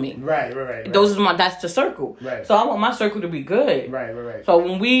closest to me. Right. That's the circle. Right. So I want my circle to be good. Right.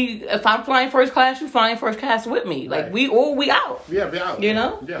 So if I'm flying first class, you flying first class with me. Like we out. Yeah, we out.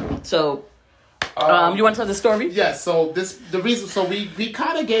 Yeah. So. You want to tell the story? Yeah, so we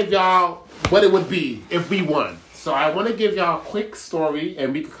kind of gave y'all what it would be if we won. So I want to give y'all a quick story,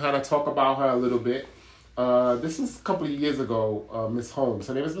 and we can kind of talk about her a little bit. This was a couple of years ago, Miss Holmes.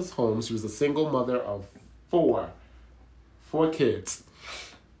 Her name is Miss Holmes. She was a single mother of four kids.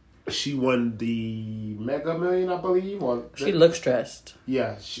 She won the Mega Million, I believe. She looks stressed.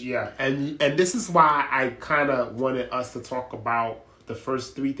 Yeah, and this is why I kind of wanted us to talk about the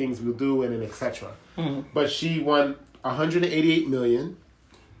first three things we'll do, and then etc. Mm-hmm. But she won $188 million,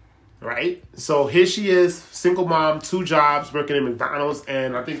 right? So here she is, single mom, 2 jobs, working in McDonald's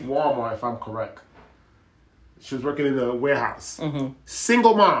and I think Walmart, if I'm correct. She was working in the warehouse. Mm-hmm.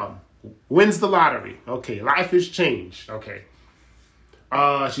 Single mom, wins the lottery. Okay, life is changed. Okay.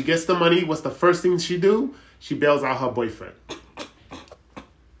 She gets the money. What's the first thing she do? She bails out her boyfriend.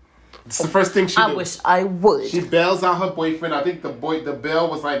 It's the first thing she did. I wish I would. She bails out her boyfriend. I think the bail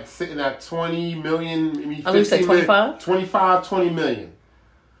was like sitting at 20 million. I think you said 25? 20 million.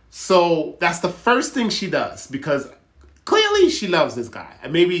 So that's the first thing she does because clearly she loves this guy.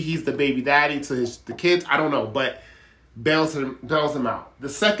 And maybe he's the baby daddy to the kids. I don't know. But bails him out. The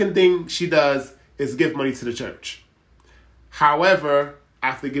second thing she does is give money to the church. However,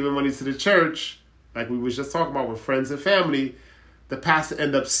 after giving money to the church, like we was just talking about with friends and family, the pastor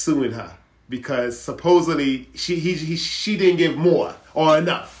ended up suing her because supposedly she didn't give more or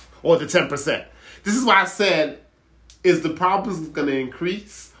enough or the 10%. This is why I said, is the problem going to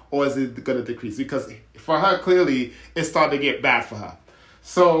increase or is it going to decrease? Because for her, clearly, it started to get bad for her.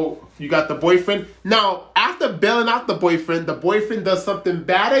 So you got the boyfriend. Now, after bailing out the boyfriend does something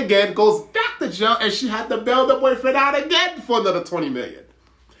bad again, goes back to jail, and she had to bail the boyfriend out again for another $20 million.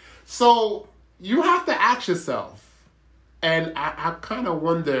 So you have to ask yourself, and I kind of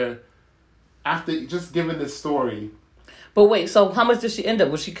wonder, after just giving this story. But wait, so how much did she end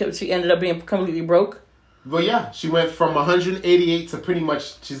up? She ended up being completely broke? Well, yeah, she went from 188 to pretty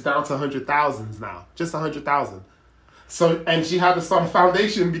much, she's down to 100,000 now. Just 100,000. So, and she had to start a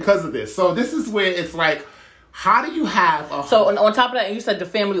foundation because of this. So this is where it's like, how do you have a... So on top of that, you said the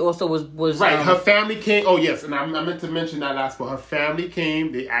family also was right, her family came... Oh, yes, and I meant to mention that last part. Her family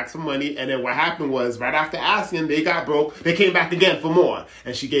came, they asked for money, and then what happened was, right after asking, they got broke. They came back again for more,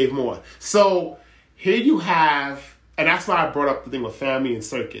 and she gave more. So here you have... And that's why I brought up the thing with family and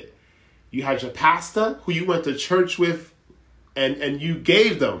circuit. You had your pastor, who you went to church with, and you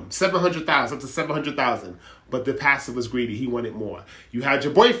gave them $700,000, up to $700,000. But the pastor was greedy. He wanted more. You had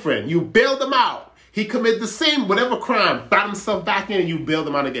your boyfriend. You bailed him out. He committed the same, whatever crime, got himself back in, and you bailed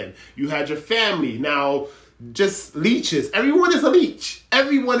him out again. You had your family. Now, just leeches. Everyone is a leech.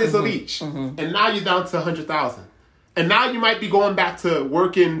 Everyone is a leech. Mm-hmm. And now you're down to 100,000. And now you might be going back to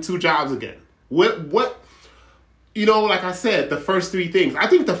working 2 jobs again. What? You know, like I said, the first 3 things. I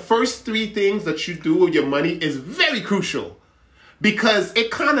think the first 3 things that you do with your money is very crucial. Because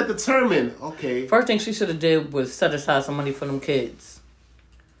it kind of determined, okay. First thing she should have did was set aside some money for them kids.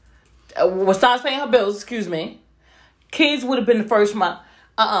 Besides paying her bills, excuse me. Kids would have been the first month.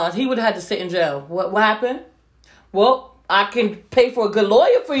 He would have had to sit in jail. What happened? Well, I can pay for a good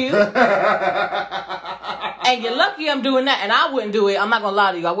lawyer for you. And you're lucky I'm doing that. And I wouldn't do it. I'm not going to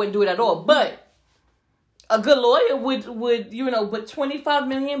lie to you. I wouldn't do it at all. But a good lawyer would but $25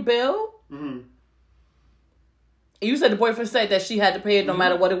 million bill? Mm-hmm. You said the boyfriend said that she had to pay it no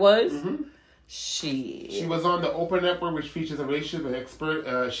matter what it was? Mm-hmm. She was on the Oprah Network, which features a relationship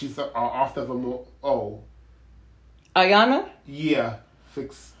expert. She's author of Ayana? Yeah.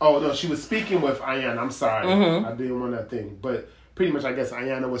 Oh, no, she was speaking with Ayana. I'm sorry. Mm-hmm. I didn't want that thing. But pretty much, I guess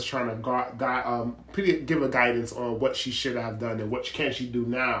Ayana was trying to give her guidance on what she should have done and what can she do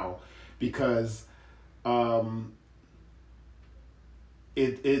now. Because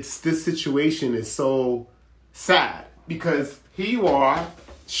it's this situation is so sad. Because here you are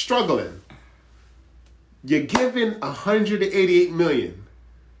struggling. You're given $188 million.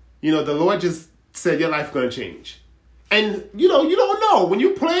 You know, the Lord just said your life's going to change. And, you don't know. When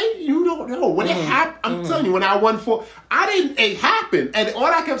you play, you don't know. When it happened, I'm telling you, when I won it happened. And all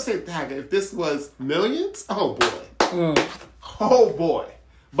I kept saying, if this was millions, oh boy. Oh boy.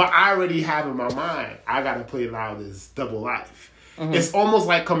 But I already have in my mind, I got to play it out as double life. Mm-hmm. It's almost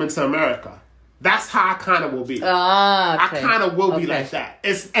like Coming to America. That's how I kind of will be. Okay. I kind of will be like that.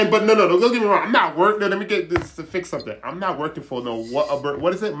 But no, don't get me wrong. I'm not working. Let me get this to fix something. I'm not working for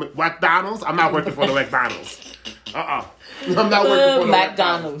what is it? McDonald's? I'm not working for the McDonald's. I'm not working for the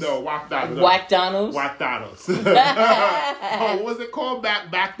McDonald's. No, McDonald's. McDonald's. What was it called?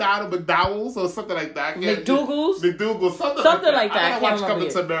 McDonald's or something like that. McDougal's, something like that. I gotta watch Coming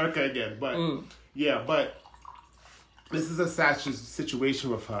to America again, but yeah, but this is a sad situation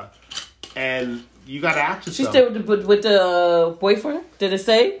with her, and you gotta ask yourself. She stayed with the boyfriend. Did it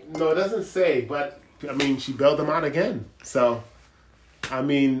say? No, it doesn't say. But I mean, she bailed him out again. So, I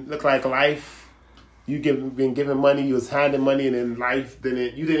mean, look like life. Been given money, you was handing money, and in life,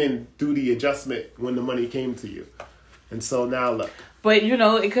 you didn't do the adjustment when the money came to you. And so now look. But,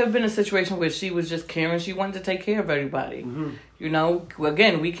 it could have been a situation where she was just caring. She wanted to take care of everybody. Mm-hmm.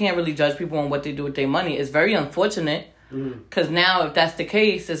 Again, we can't really judge people on what they do with their money. It's very unfortunate. Because now, if that's the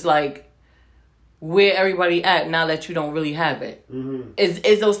case, it's like, where everybody at now that you don't really have it? Mm-hmm.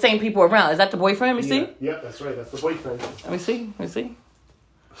 Is those same people around? Is that the boyfriend? Let me see. Yeah, that's right. That's the boyfriend. Let me see.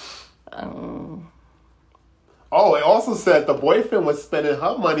 Oh, it also said the boyfriend was spending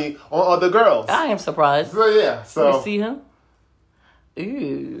her money on other girls. I am surprised. So, yeah. Let me see him.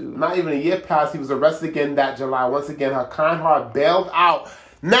 Ooh. Not even a year passed. He was arrested again that July. Once again, her kind heart bailed out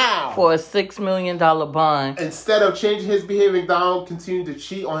now. For a $6 million bond. Instead of changing his behavior, Donald continued to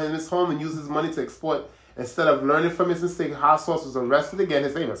cheat on his home and use his money to exploit. Instead of learning from his mistake, Hot Sauce was arrested again.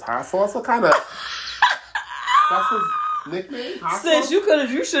 His name is Hot Sauce. What kind of... That's his nickname? Hot Sauce?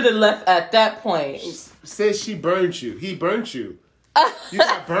 You should have left at that point. Says she burned you. He burnt you. You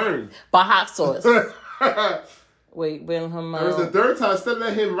got burned. By Hot Sauce. Wait, Wilhelm. It was the third time. Instead of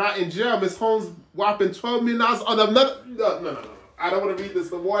letting him rot in jail, Miss Holmes whopping $12 million on another... No. I don't want to read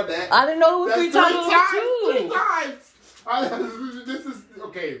this no more. I didn't know it was three times. This is...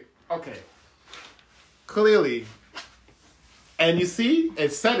 Okay. Clearly. And you see,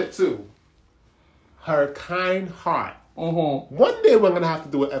 it said it too. Her kind heart. Mm-hmm. One day we're going to have to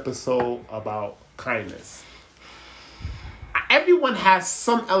do an episode about kindness. Everyone has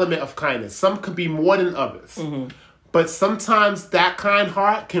some element of kindness. Some could be more than others. Mm-hmm. But sometimes that kind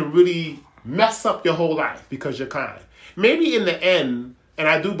heart can really mess up your whole life because you're kind. Maybe in the end, and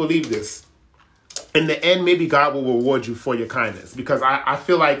I do believe this, in the end, maybe God will reward you for your kindness. Because I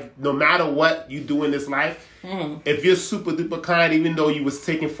feel like no matter what you do in this life, if you're super duper kind, even though you was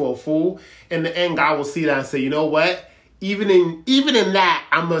taken for a fool, in the end, God will see that and say, you know what? Even in that,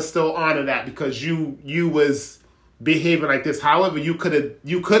 I'm gonna still honor that because you was behaving like this. However, you could have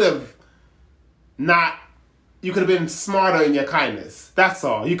been smarter in your kindness. That's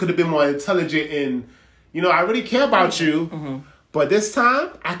all. You could have been more intelligent in, I really care about you, but this time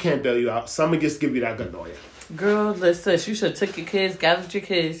I can't bail you out. So I'm gonna just give you that good lawyer. Girl, listen, you should have took your kids, gathered your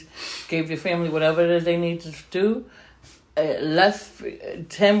kids, gave your family whatever it is they need to do, left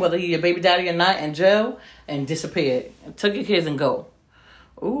him, whether he your baby daddy or not, in jail, and disappeared. Took your kids and go.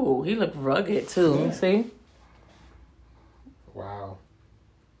 Ooh, he looked rugged too. Let me see. Wow.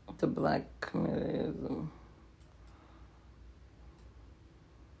 The black community.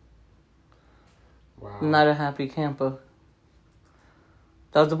 Wow. Not a happy camper.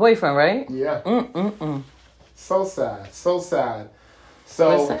 That was the boyfriend, right? Yeah. So sad. So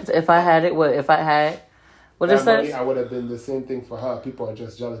if I had it, what it says? I would have been the same thing for her. People are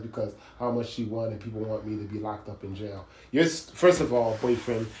just jealous because how much she won and people want me to be locked up in jail. First of all,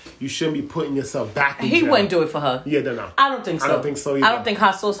 boyfriend, you shouldn't be putting yourself back in jail. He wouldn't do it for her. Yeah, no. I don't think so. I don't think so either. I don't think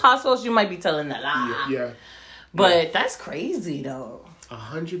Hot Sauce, you might be telling that lie. Yeah. But that's crazy, though.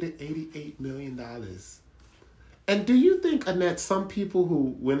 $188 million. And do you think, Annette, some people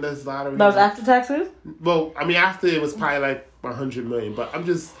who win this lottery... That was after taxes? Well, I mean, after it was probably like $100 million. But I'm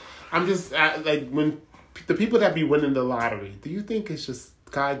just like, when the people that be winning the lottery, do you think it's just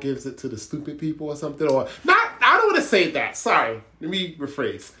God gives it to the stupid people or something? Or not? I don't want to say that. Sorry. Let me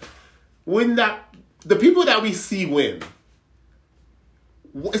rephrase. The people that we see win,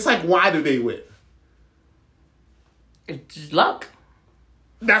 it's like, why do they win? It's just luck.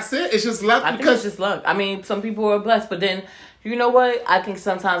 That's it? It's just luck? I think it's just luck. I mean, some people are blessed, but then, you know what? I think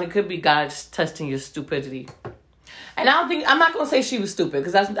sometimes it could be God testing your stupidity. And I'm not going to say she was stupid,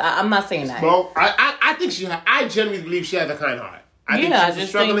 because I'm not saying that. Well, I think I genuinely believe she has a kind heart. I think she's a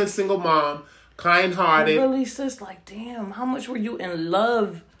struggling single mom, kind-hearted. Really, sis, like, damn, how much were you in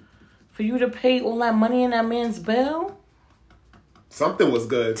love for you to pay all that money in that man's bill? Something was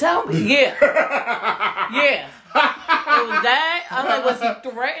good. Tell me. Yeah. Yeah. It was that. I'm like, was he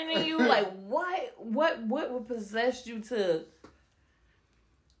threatening you? Like, what would possess you to...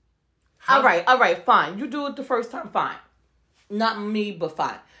 All right, fine. You do it the first time, fine. Not me, but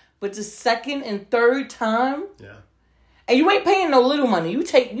fine. But the second and third time, yeah, and you ain't paying no little money. You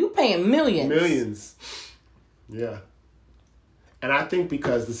paying millions. Millions. Yeah. And I think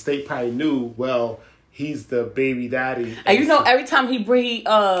because the state probably knew, well, he's the baby daddy. And you know, every time she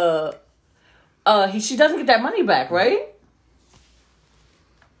doesn't get that money back, right?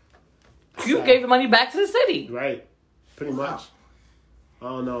 You gave the money back to the city. Right. Pretty much. I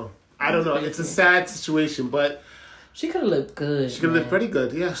don't know. It's a sad situation, but she could have lived good. She could have lived pretty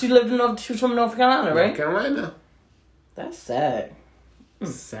good, yeah. She was from North Carolina, right? North Carolina. That's sad.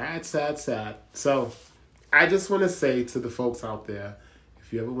 Sad. So, I just want to say to the folks out there,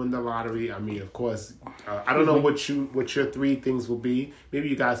 if you ever win the lottery, I mean, of course, I don't know what your 3 things will be. Maybe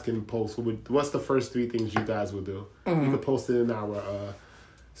you guys can post. What's the first 3 things you guys will do? Mm-hmm. You can post it in our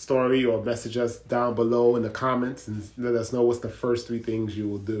story or message us down below in the comments and let us know what's the first 3 things you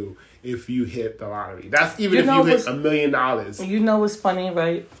will do if you hit the lottery. That's even if you hit $1 million. You know what's funny,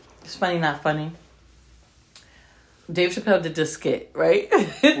 right? It's funny, not funny. Dave Chappelle did this skit, right?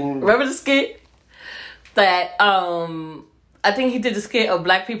 Remember the skit? That, I think he did the skit of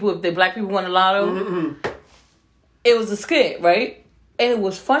black people, if the black people won the lotto. Mm-hmm. It was a skit, right? And it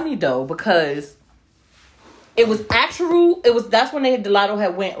was funny, though, because it was that's when the lotto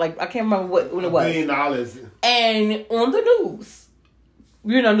had went, like, I can't remember when it was. $1 million. And on the news,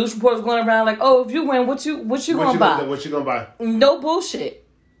 news reporters going around like, oh, if you win, what you gonna buy? What you gonna buy? No bullshit.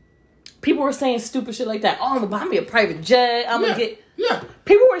 People were saying stupid shit like that. Oh, I'm gonna buy me a private jet. I'm gonna get... Yeah.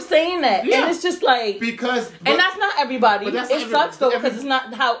 People were saying that. Yeah. And it's just like... And that's not everybody. It sucks, though, because it's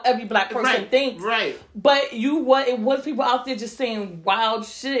not how every black person thinks. Right. But it was people out there just saying wild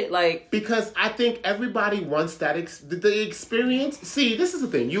shit, like... Because I think everybody wants that the experience. See, this is the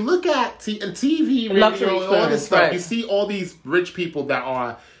thing. You look at TV, radio, all this stuff. Right. You see all these rich people that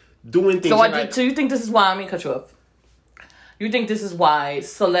are doing things... So you think this is why... I'm going to cut you off. You think this is why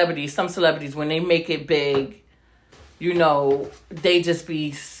some celebrities, when they make it big, they just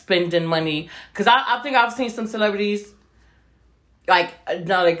be spending money? Because I think I've seen some celebrities, like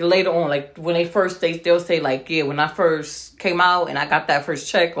later on, like when they'll say like, yeah, when I first came out and I got that first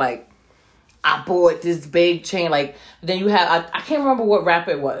check, like I bought this big chain. Like then you have, I can't remember what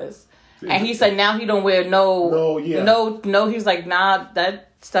rapper it was. And he said now he don't wear no, he's like, nah, that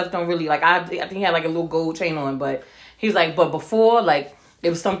stuff don't really, like, I think he had like a little gold chain on, but he's like, but before, like, it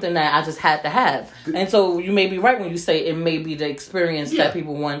was something that I just had to have. And so you may be right when you say it may be the experience that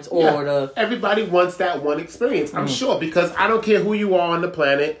people want or everybody wants that one experience, I'm sure, because I don't care who you are on the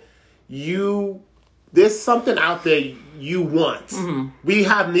planet, there's something out there you want. Mm-hmm. We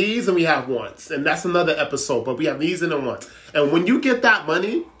have needs and we have wants, and that's another episode, but we have needs and wants. And when you get that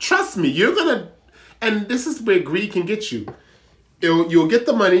money, trust me, you're going to, and this is where greed can get you. You'll get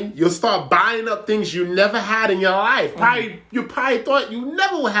the money. You'll start buying up things you never had in your life. You probably thought you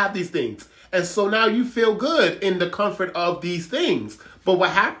never would have these things. And so now you feel good in the comfort of these things. But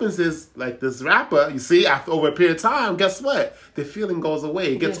what happens is, like this rapper, you see, after over a period of time, guess what? The feeling goes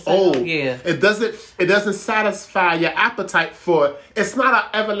away. It gets old. Yeah. It doesn't satisfy your appetite for, it's not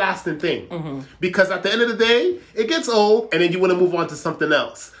an everlasting thing. Mm-hmm. Because at the end of the day, it gets old and then you want to move on to something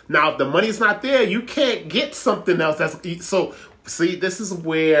else. Now, if the money's not there, you can't get something else. See, this is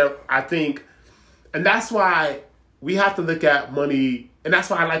where I think, and that's why we have to look at money, and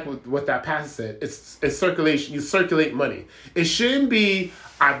that's why I like what that pastor said. It's circulation. You circulate money. It shouldn't be,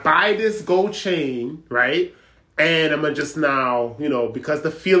 I buy this gold chain, right? And I'm going to just now, because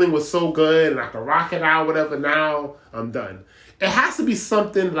the feeling was so good and I can rock it out, whatever, now I'm done. It has to be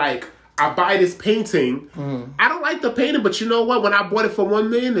something like, I buy this painting. Mm. I don't like the painting, but you know what? When I bought it for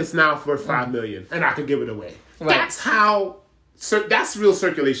 $1 million, it's now for $5 million, and I can give it away. Right. That's how... So that's real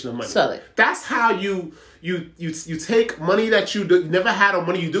circulation of money. Solid. That's how you take money that you never had or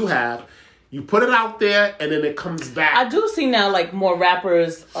money you do have, you put it out there, and then it comes back. I do see now like more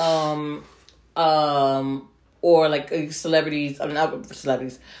rappers, or like celebrities. I mean, not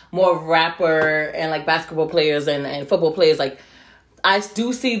celebrities. More rapper and like basketball players and football players. Like I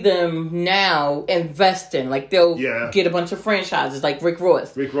do see them now investing. Like they'll get a bunch of franchises, like Rick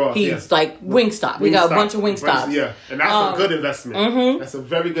Ross. He's like Wingstop. We got a bunch of Wingstops. Yeah, and that's a good investment. Mm-hmm. That's a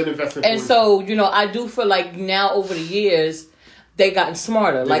very good investment. And so, I do feel like now over the years, they gotten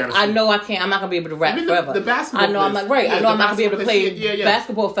smarter. I know I'm not gonna be able to rap forever. The basketball. I know I'm not right. I know I'm not gonna be able to play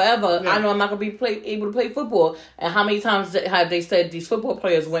basketball forever. Yeah. I know I'm not gonna be able to play football. And how many times have they said these football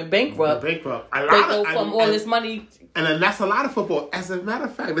players went bankrupt? They go from all this money. And then that's a lot of football. As a matter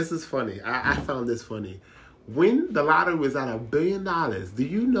of fact, this is funny. I found this funny. When the lottery was at $1 billion, do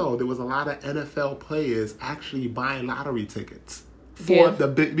you know there was a lot of NFL players actually buying lottery tickets for the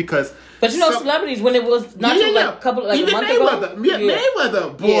big, because But celebrities, when it was not like a couple, like even a month Mayweather, ago.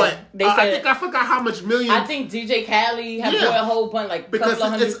 Mayweather bought. Yeah. They said, I forgot how much millions. I think DJ Khaled had bought a whole bunch, like because couple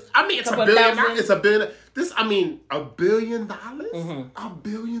of hundred. it's $1 billion. It's $1 billion. $1 billion. $1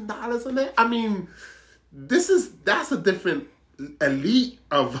 billion on that. I mean, that's a different elite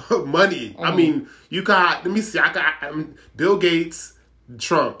of money. I mean, you got. Let me see. I got Bill Gates,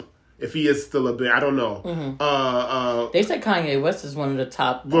 Trump. If he is still a bit, I don't know. They said Kanye West is one of the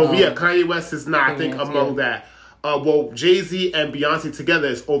top. Well, Kanye West is not. I think among that. Jay-Z and Beyonce together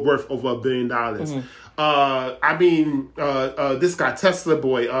is worth over $1 billion. This guy Tesla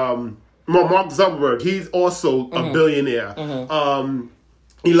boy, Mark Zuckerberg, he's also a billionaire. Elon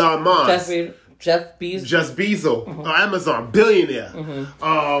Musk, Jeff Bezos, Amazon, billionaire.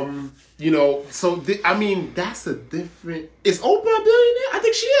 That's a different. Is Oprah a billionaire? I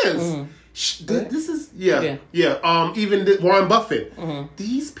think she is. This is even Warren Buffett.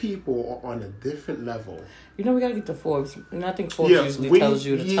 These people are on a different level. We gotta get to Forbes. And I think Forbes usually tells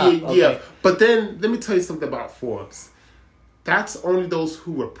you the top. Yeah. But then let me tell you something about Forbes. That's only those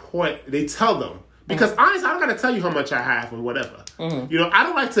who report. They tell them. Because honestly, I don't gotta tell you how much I have and whatever. I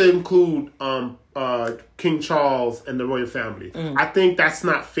don't like to include King Charles and the royal family. I think that's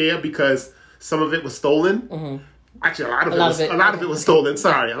not fair because some of it was stolen. Actually, a lot of it was stolen.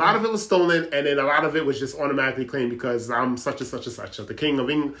 Sorry, a lot of it was stolen, and then a lot of it was just automatically claimed because I'm such and such and such, the king of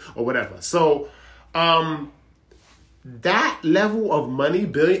England or whatever. So, that level of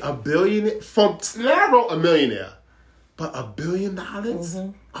money, a billion from I wrote a millionaire. But $1 billion?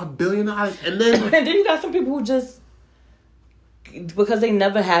 $1 billion? And then you got some people who just, because they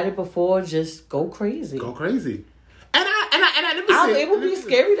never had it before, just go crazy. And let me say, it would be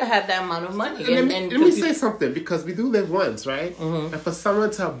scary to have that amount of money. Let me say something, because we do live once, right? And for someone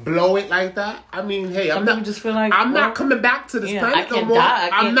to blow it like that, I mean, hey, I'm not coming back to this planet no more.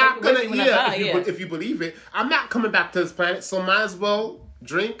 I'm not gonna. If you believe it, I'm not coming back to this planet. So might as well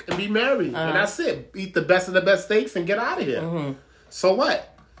drink and be merry, and that's it. Eat the best of the best steaks and get out of here. So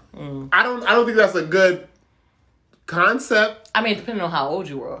what? I don't think that's a good concept. I mean, depending on how old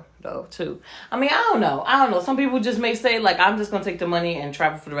you were, though, too. I mean, I don't know. Some people just may say, like, I'm just gonna take the money and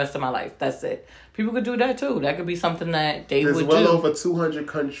travel for the rest of my life. That's it. People could do that too. That could be something that they would do. There's well over 200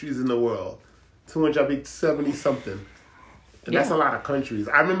 countries in the world. 70 something. And that's a lot of countries.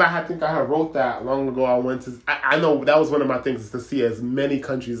 I remember, I think I wrote that long ago. I went to. I know that was one of my things, is to see as many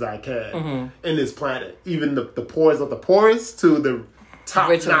countries as I can in this planet, even the poorest of the poorest to the top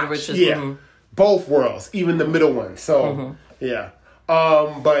notch. The richest. Yeah, both worlds, even the middle one. So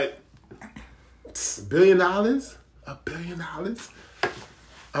but $1 billion, $1 billion,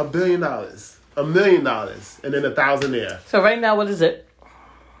 $1 billion, $1 million, and then 1,000 there. So right now, what is it?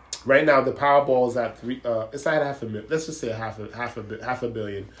 Right now, the Powerball is at it's at $500,000. Let's just say half a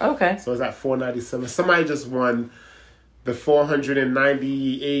billion. Okay. So it's at 497. Somebody just won the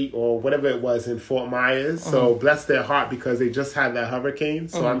 498 or whatever it was in Fort Myers. So bless their heart, because they just had that hurricane.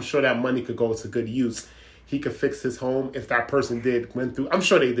 So I'm sure that money could go to good use. He could fix his home if that person went through. I'm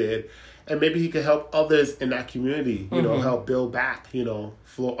sure they did, and maybe he could help others in that community. Help build back. Down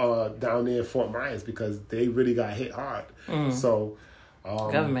there in Fort Myers, because they really got hit hard. So.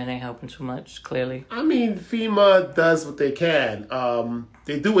 Government ain't helping too much, clearly. I mean, FEMA does what they can.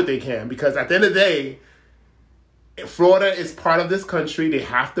 They do what they can, because at the end of the day, Florida is part of this country. They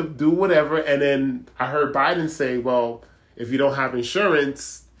have to do whatever. And then I heard Biden say, well, if you don't have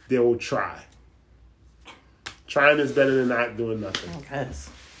insurance, they will try. Trying is better than not doing nothing.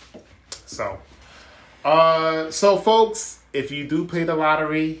 Yes. So folks, if you do play the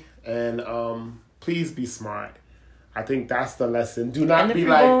lottery, and please be smart. I think that's the lesson. Do not be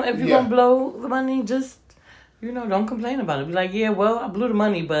like... if you're going to blow the money, just, don't complain about it. Be like, I blew the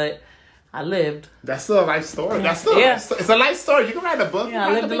money, but I lived. That's still a life story. That's still it's a life story. You can write a book. Yeah,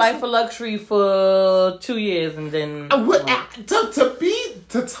 I lived a life of luxury for 2 years, and then...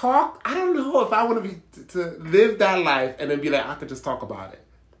 To talk, I don't know if I want to live that life and then be like, I could just talk about it.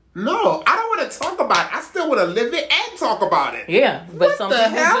 No, I don't want to talk about it. I still want to live it and talk about it. Yeah, but some people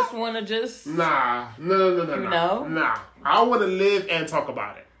just want to just... Nah. Nah. I want to live and talk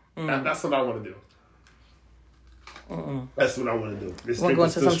about it. That's what I want to do. That's what I want to do. Want to go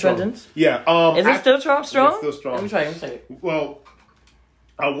into some trendings? Yeah. Is it still strong? It's still strong. Let me try it. Well,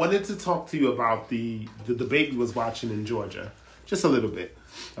 I wanted to talk to you about the debate we was watching in Georgia. Just a little bit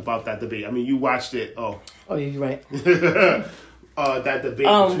about that debate. I mean, you watched it. Oh, you're right. That debate. We're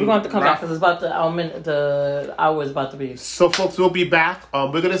going to have to come back, because it's about the hour is about to be. So, folks, we'll be back.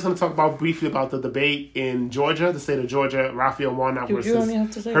 We're just going to talk briefly about the debate in Georgia, the state of Georgia, Raphael Warnock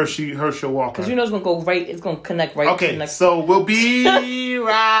versus Herschel Walker. Because it's going to go right. It's going to connect right. Okay, so we'll be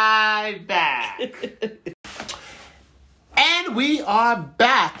right right back. And we are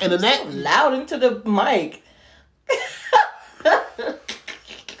back. And Annette, so loud into the mic.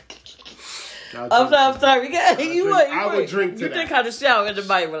 I'm sorry. I would drink to you that. did kind of shout in the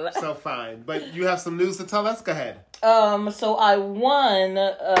mic. So fine. But you have some news to tell us? Go ahead. So I won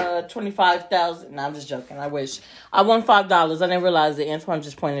 $25,000. No, I'm just joking. I wish. I won $5. I didn't realize it. Antoine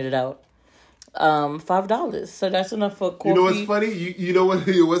just pointed it out. $5. So that's enough for coffee. You know what's funny? You know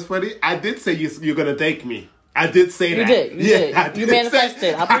what's funny? I did say you're gonna thank me. I did say that. You did. You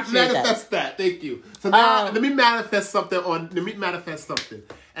manifested. I appreciate that. Manifest that. Thank you. So now let me manifest something.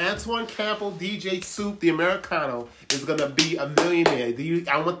 Antoine Campbell, DJ Soup, the Americano, is going to be a millionaire.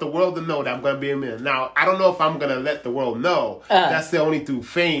 I want the world to know that I'm going to be a millionaire. Now, I don't know if I'm going to let the world know. That's only through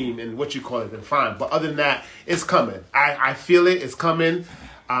fame and what you call it and fine. But other than that, it's coming. I feel it. It's coming.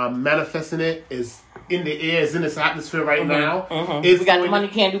 Manifesting it is in the air. It's in this atmosphere right now. Mm-hmm. We got the money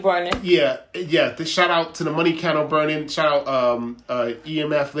candle burning. Yeah. Shout out to the money candle burning. Shout out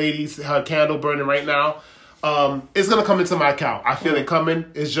EMF ladies. Her candle burning right now. It's gonna come into my account. I feel it coming.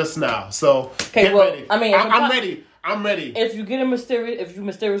 It's just now. So get ready. I mean, I'm ready. I'm ready. If you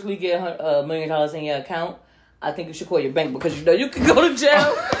mysteriously get $1 million in your account, I think you should call your bank because you know you can go to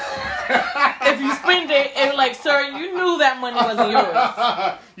jail if you spend it and like, sir, you knew that money wasn't yours.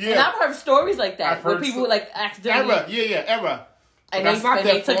 Yeah. And I've heard stories like that where people like accidentally error. And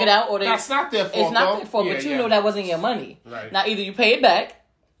they took it out, or that's not their fault. It's not their fault, but you know that wasn't your money. Right. Now either you pay it back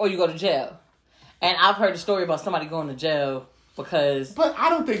or you go to jail. And I've heard a story about somebody going to jail because... But I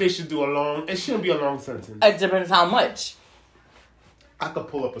don't think they should do it shouldn't be a long sentence. It depends how much. I could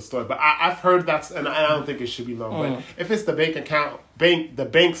pull up a story, but I've heard and I don't think it should be long. But if it's the the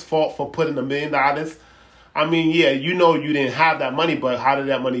bank's fault for putting $1 million, I mean, yeah, you know you didn't have that money, but how did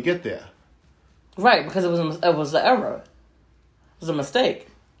that money get there? Right, because it was an error. It was a mistake.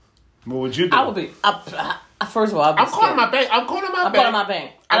 What would you do? I would be... First of all, I'm calling my bank. I'm calling my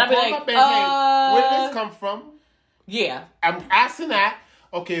bank. And I'll be like, where did this come from? Yeah. I'm asking that.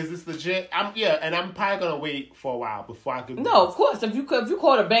 Okay, is this legit? And I'm probably gonna wait for a while before I can. No, of course. If you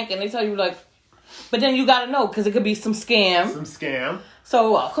call the bank and they tell you like, but then you gotta know because it could be some scam.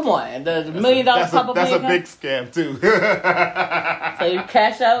 So come on, the $1 million pop up. That's a big scam too. So you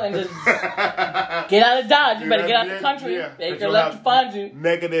cash out and just get out of Dodge. You better get out the country. Yeah. They can left to find you.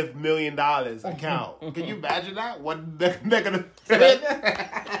 -$1 million account. Can you imagine that? What negative?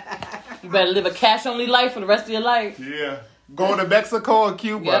 You better live a cash only life for the rest of your life. Yeah. Going to Mexico or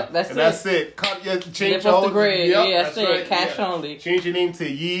Cuba. Yep, that's it. Change off the grid. Yep, yeah, that's it. Right. Cash only. Change your name to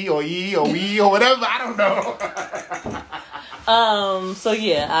Yee or Wee or whatever. I don't know. So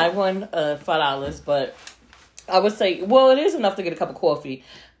yeah, I won $5, but I would say, well, it is enough to get a cup of coffee.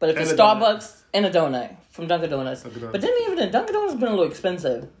 But if it's Starbucks and a donut from Dunkin' Donuts. But then even Dunkin' Donuts has been a little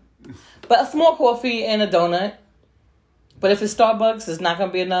expensive. But a small coffee and a donut. But if it's Starbucks, it's not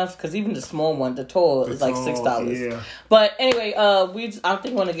gonna be enough because even the small one, the tall, is like $6. Yeah. But anyway, I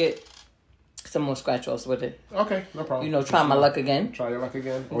think want to get some more scratch offs with it. Okay, no problem. You know, try my luck again. Try your luck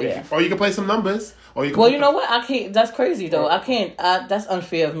again. Or yeah. Or you can play some numbers. Or you can. Well, you know what? I can't. That's crazy though. I can't. That's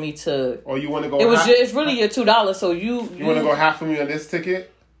unfair of me to. Or you want to go? It's really your $2. So you want to go half for me on this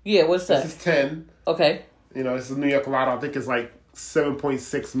ticket? Yeah. What's that? This is 10. Okay. You know, this is New York Lotto. I think it's like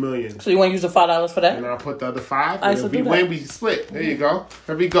 7.6 million. So you want to use the $5 for that? And I'll put the other 5. And if we win, we split. There you go.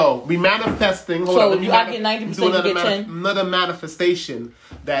 Here we go. We manifesting. Hold on. I get 90%, you get 10. Another manifestation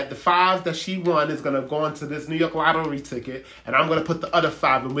that the 5 that she won is going to go into this New York lottery ticket, and I'm going to put the other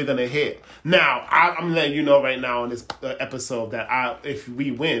 5 and we're going to hit. Now, I'm letting you know right now in this episode that if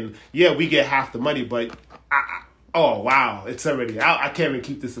we win, yeah, we get half the money, but oh, wow, it's already out. I can't even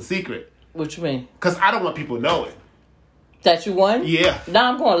keep this a secret. What you mean? Because I don't want people knowing. That you won? Yeah.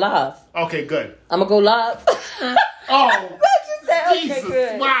 Now I'm going live. Okay, good. I'm going to go live. Oh, Jesus. Okay,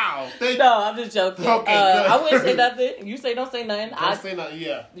 good. Wow. No, I'm just joking. Okay, good. I wouldn't say nothing. You say don't say nothing. Don't say nothing,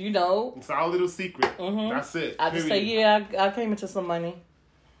 yeah. You know. It's our little secret. Mm-hmm. That's it. I just say, yeah, I came into some money.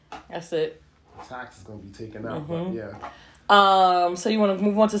 That's it. Tax is going to be taken out, but yeah. So you want to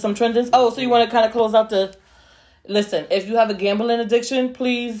move on to some trendings? Oh, so you want to kind of close out the... Listen, if you have a gambling addiction,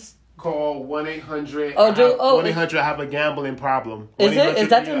 please... Call 1-800. 1-800. I have a gambling problem. Is it? Is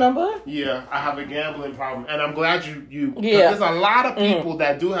that your number? Yeah, I have a gambling problem, and I'm glad you. Yeah. There's a lot of people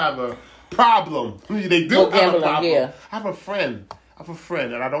that do have a problem. They do have a problem. Yeah. I have a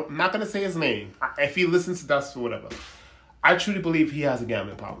friend, and I'm not gonna say his name. If he listens to this or whatever, I truly believe he has a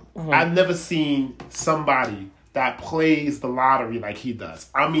gambling problem. I've never seen somebody that plays the lottery like he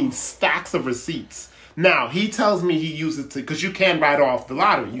does. I mean, stacks of receipts. Now, he tells me he uses it because you can write off the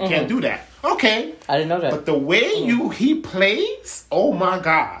lottery. You can't do that. Okay. I didn't know that. But the way he plays, oh my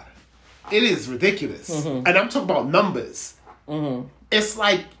God. it is ridiculous. And I'm talking about numbers. It's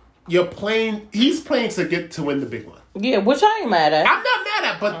like he's playing to win the big one. Yeah, which I ain't mad at. I'm not mad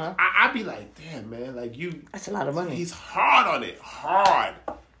at, but I'd be like, damn, man, like that's a lot of money. He's hard on it. Hard.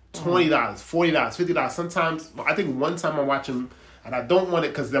 $20, $40, $50. Sometimes, I think one time I watch him, and I don't want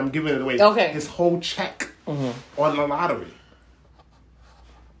it because I'm giving it away. Okay. His whole check on the lottery.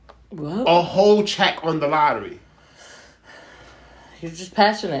 What? A whole check on the lottery. He's just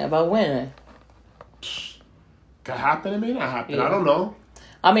passionate about winning. Could happen, it may not happen. Yeah. I don't know.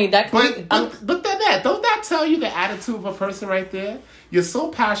 I mean, that could... But don't that tell you the attitude of a person right there? You're so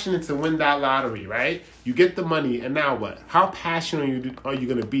passionate to win that lottery, right? You get the money, and now what? How passionate are you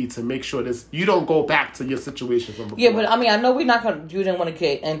going to be to make sure you don't go back to your situation from before? Yeah, but I mean, I know we're not going to... You didn't want to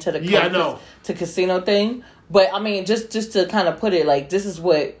get into the... I know. To casino thing. But, I mean, just to kind of put it, like, this is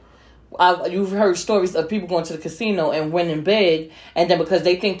what... You've heard stories of people going to the casino and winning big, and then because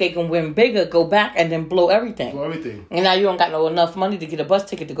they think they can win bigger, go back and then blow everything. And now you don't got enough money to get a bus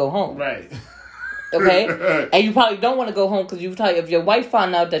ticket to go home. Right. Okay? And you probably don't want to go home because if your wife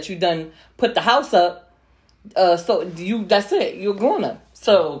found out that you done put the house up, that's it. You're going up.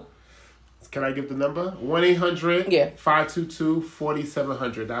 So... Can I give the number?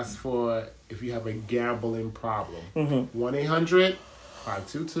 1-800-522-4700. That's for if you have a gambling problem.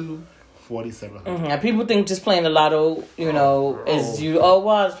 1-800-522-4700. And people think just playing the lotto, I'll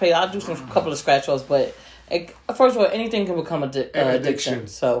do some couple of scratch offs, but first of all, anything can become addiction.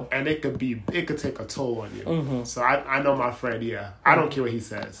 So, and it could take a toll on you. So I know my friend. Yeah, I don't care what he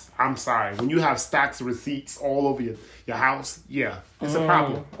says. I'm sorry. When you have stacks of receipts all over your house, it's a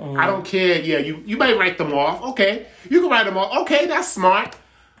problem. I don't care. Yeah, you might write them off. Okay, you can write them off. Okay, that's smart.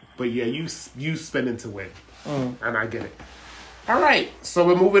 But yeah, you spending to win, and I get it. All right, so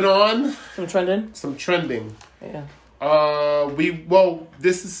we're moving on. Some trending. Yeah.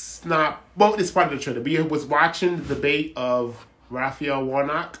 This is not... Well, it's part of the trending. We was watching the debate of Raphael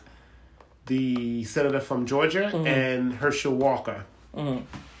Warnock, the senator from Georgia, and Herschel Walker, the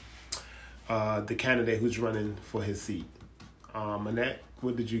candidate who's running for his seat. Annette,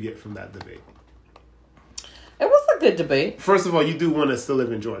 what did you get from that debate? It was a good debate. First of all, you do want to still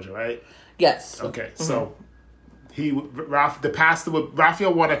live in Georgia, right? Yes. Okay, so...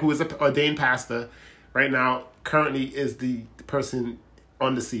 Raphael Warnock, who is an ordained pastor, right now currently is the person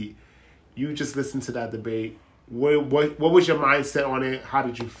on the seat. You just listened to that debate. What was your mindset on it? How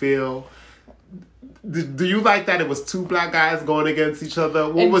did you feel? Do you like that it was two black guys going against each other?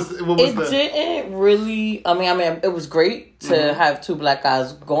 It didn't really. I mean, it was great to have two black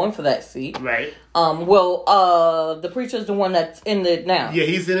guys going for that seat. Right. The preacher's the one that's in it now. Yeah,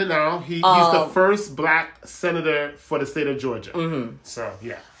 he's in it now. He's the first black senator for the state of Georgia. So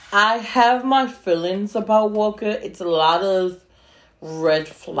yeah. I have my feelings about Walker. It's a lot of red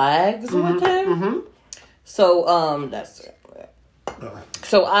flags with him. So that's it.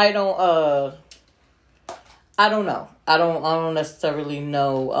 So I don't know. I don't necessarily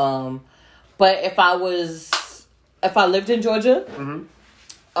know. But if I lived in Georgia,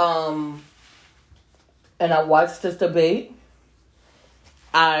 and I watched this debate,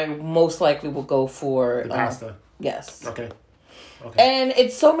 I most likely will go for the pastor. Yes. Okay. And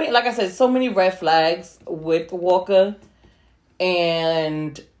it's so many, like I said, so many red flags with Walker,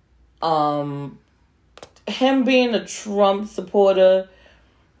 and him being a Trump supporter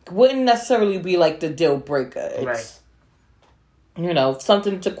wouldn't necessarily be like the deal breaker. It's,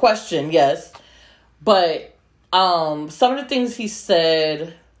 something to question, yes. But some of the things he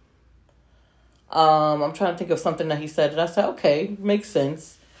said, I'm trying to think of something that he said that I said, okay, makes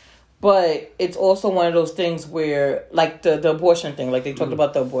sense. But it's also one of those things where, like the abortion thing, like they talked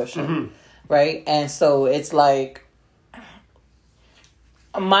about the abortion, right? And so it's like,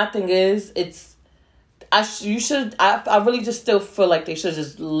 my thing is, I really just still feel like they should have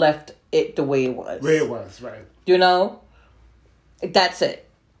just left it the way it was. Way it was, right. That's it.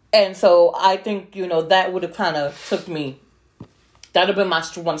 And so I think, that would have kind of took me, that would have been my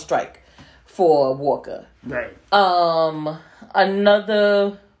one strike for Walker. Right.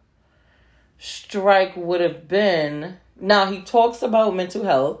 Another strike would have been, now he talks about mental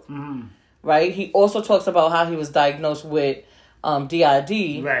health, right? He also talks about how he was diagnosed with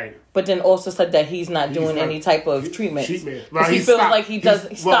DID. Right. But then also said that he's not doing any type of treatment. Well, he feels like he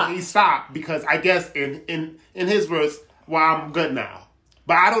stopped. Well, he stopped because I guess in his words, I'm good now.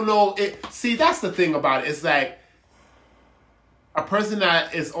 But I don't know. See, that's the thing about it. It's like a person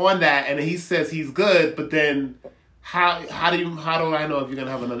that is on that and he says he's good, but then how do I know if you're gonna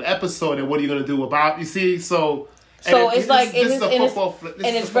have another episode and what are you gonna do about? You see, so it's like this is a football flip.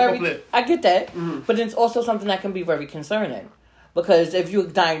 I get that, but it's also something that can be very concerning. Because if you're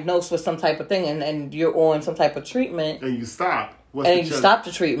diagnosed with some type of thing and you're on some type of treatment... And you stop. Stop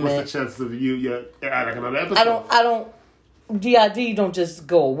the treatment. What's the chance of you're like another episode? I don't... DID don't just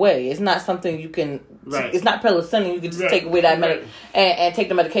go away. It's not something you can... Right. It's not penicillin. You can just take away that and take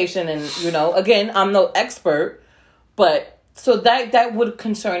the medication and, again, I'm no expert, but... So that would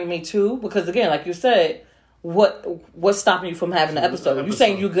concern me too, because again, like you said, what's stopping you from having an episode? You're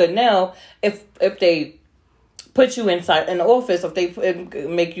saying you're good now. If they put you inside in the office, if they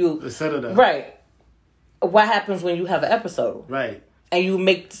make you the senator, right? What happens when you have an episode, right? And you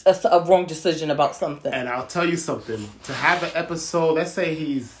make a wrong decision about something. And I'll tell you something: to have an episode, let's say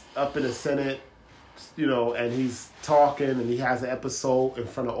he's up in the Senate, and he's talking and he has an episode in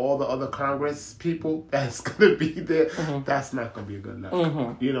front of all the other Congress people that's going to be there, that's not going to be a good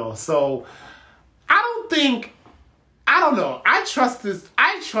look. So I don't know. I trust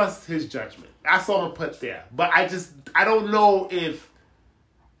his judgment. That's all I'm going to put there. But I don't know if,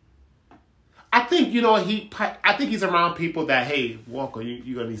 I think, I think he's around people that, hey, Walker,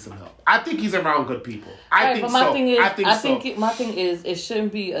 you're going to need some help. I think he's around good people. I think my thing is, it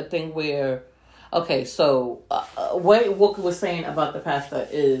shouldn't be a thing where, okay, so what Walker was saying about the pastor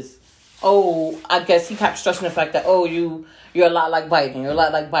is, I guess he kept stressing the fact that, you're a lot like Biden. You're a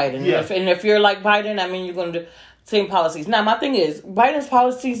lot like Biden. Yeah. And if you're like Biden, I mean, you're going to do same policies. Now, my thing is, Biden's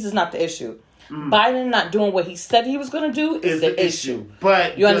policies is not the issue. Biden not doing what he said he was going to do is the issue.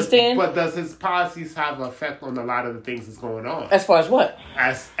 But you understand? But does his policies have an effect on a lot of the things that's going on? As far as what?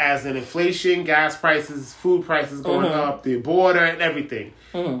 As in inflation, gas prices, food prices going up, the border and everything.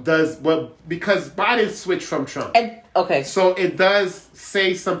 Because Biden switched from Trump. Okay. So it does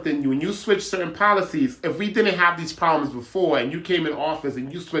say something. When you switch certain policies, if we didn't have these problems before and you came in office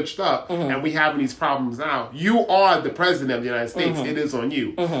and you switched up and we having these problems now, you are the president of the United States. It is on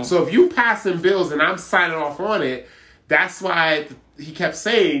you. So if you passing bills and I'm signing off on it, that's why he kept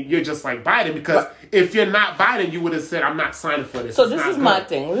saying you're just like Biden. Because if you're not Biden, you would have said, I'm not signing for this. So this is my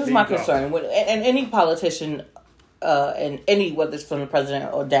thing. This is my concern. And any politician, and whether it's from the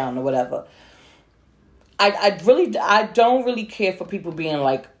president or down or whatever, I don't really care for people being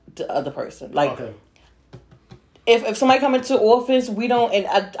like the other person. Like, if somebody come into office, I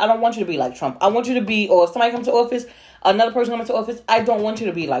don't want you to be like Trump. I want you to be, or if somebody comes to office, another person comes to office, I don't want you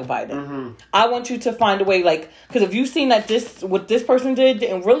to be like Biden. I want you to find a way, because if you've seen that what this person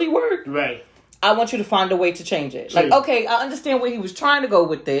didn't really work, right? I want you to find a way to change it. Like, okay, I understand where he was trying to go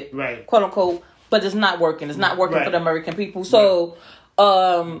with it, right? Quote unquote, but it's not working. It's not working for the American people. So,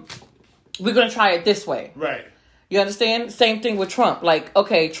 we're going to try it this way. Right. You understand? Same thing with Trump. Like,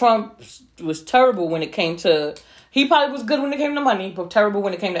 okay, Trump was terrible when it came to... He probably was good when it came to money, but terrible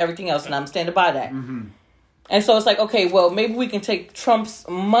when it came to everything else, and I'm standing by that. And so it's like, okay, well, maybe we can take Trump's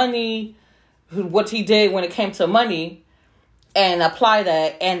money, what he did when it came to money, and apply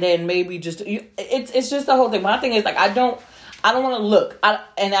that, and then maybe just... It's just the whole thing. My thing is, like, I don't want to look.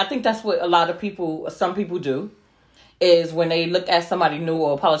 And I think that's what some people do, is when they look at somebody new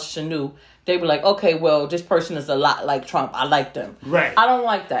or a politician new, they be like, okay, well, this person is a lot like Trump. I like them. Right. I don't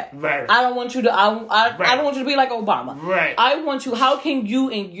like that. Right. I don't want you to. I don't want you to be like Obama. Right. I want you. How can you,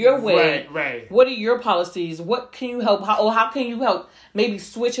 in your way? Right. What are your policies? What can you help? How can you help? Maybe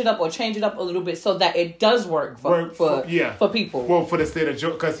switch it up or change it up a little bit so that it does work for people. Well, for the state of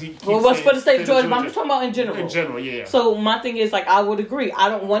Georgia, because he. For the state of Georgia, but I'm just talking about in general. In general, yeah. So my thing is, like, I would agree. I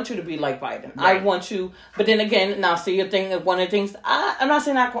don't want you to be like Biden. Right. I want you, but then again, now see your thing. One of the things I'm not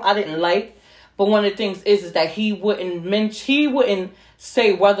saying I didn't like, but one of the things is that he wouldn't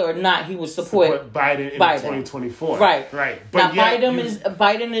say whether or not he would support Biden in 2024. Right. But now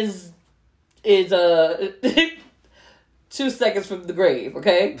Biden is 2 seconds from the grave,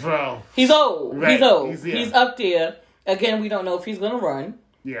 okay? Bro. He's old. Right. He's old. He's up there. Again, we don't know if he's going to run.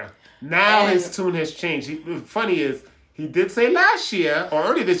 Yeah. Now his tune has changed. Funny is, he did say last year, or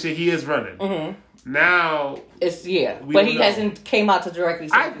early this year, he is running. Now... But he hasn't came out to directly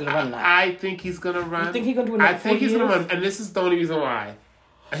say he's going to run now. I think he's going to run. You think he's going to do it? I think he's going to run. And this is the only reason why.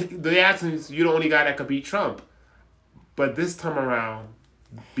 They asked him, you're the only guy that could beat Trump. But this time around,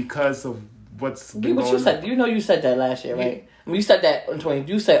 because of what's been going on. You said, you said that last year, right? When you said that in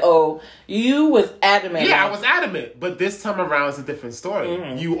 20, you said, you was adamant. Yeah, I was adamant. But this time around, it's a different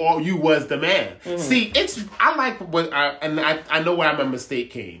story. You was the man. See, I like I know where my mistake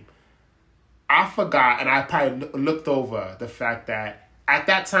came. I forgot, and I probably looked over the fact that at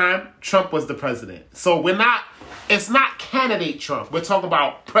that time, Trump was the president. So it's not candidate Trump. We're talking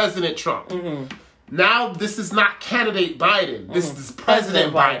about President Trump. Now, this is not candidate Biden. This is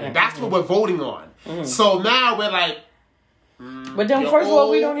President Biden. That's what we're voting on. So now we're like... But then, first of all,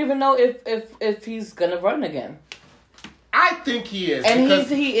 we don't even know if he's going to run again. I think he is. And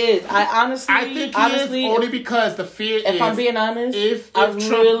he is. I think he is only because the fear is... If I'm being honest, I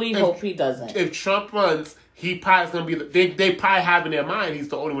really hope he doesn't. If Trump runs, he probably is going to be... They probably have in their mind he's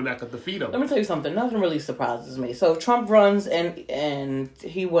the only one that could defeat him. Let me tell you something. Nothing really surprises me. So if Trump runs and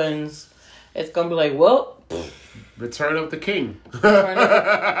he wins, it's going to be like, well... Return of the King.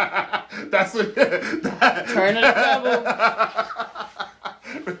 That's what... Turn of the devil.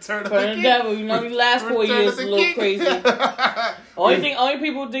 Return of the devil. You know, these last 4 years a little crazy. Only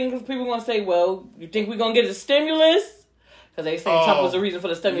people gonna say, well, you think we're gonna get a stimulus? Because they say Trump was the reason for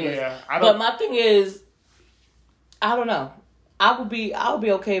the stimulus. Yeah, but my thing is, I don't know. I would be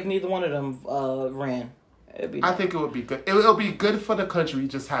okay if neither one of them ran. I think it would be good. It'll be good for the country. We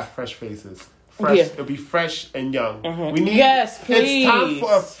just have fresh faces. Fresh. Yeah. It'll be fresh and young. Mm-hmm. We need. Yes, please. It's time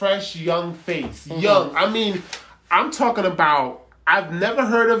for a fresh young face. Mm-hmm. Young. I mean, I'm talking about. I've never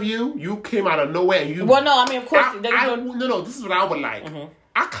heard of you. You came out of nowhere. And well, no, I mean, of course. No. This is what I would like. Mm-hmm.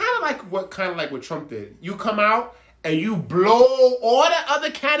 I kind of like what Trump did. You come out and you blow all the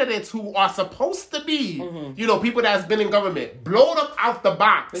other candidates who are supposed to be, people that's been in government, blow them out the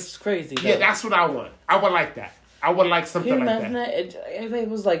box. It's crazy. Yeah, that's what I want. I would like that. I would like something like that. Everybody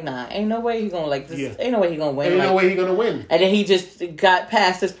was like, nah, ain't no way he gonna like this. Yeah. Ain't no way he gonna win. Ain't no way he gonna win. And then he just got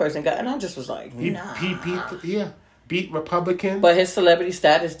past this person, and I just was like, nah. He beat Republicans. But his celebrity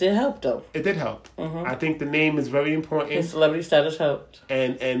status did help, though. It did help. Mm-hmm. I think the name is very important. His celebrity status helped.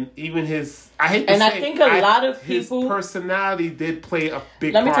 And even his... I think a lot of people... His personality did play a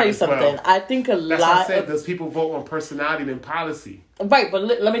big part. Let me tell you something. Well. I think That's what I said. There's people vote on personality than policy. Right, but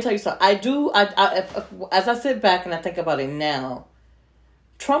let me tell you something. As I sit back and I think about it now,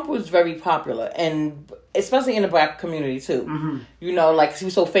 Trump was very popular, and especially in the black community, too. Mm-hmm. Like, he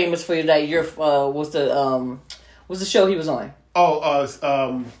was so famous for that year... What's the show he was on?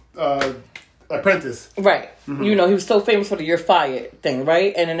 Apprentice. Right. Mm-hmm. He was so famous for the "You're Fired" thing,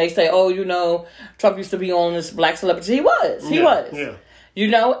 right? And then they say, Trump used to be on this black celebrity. He was.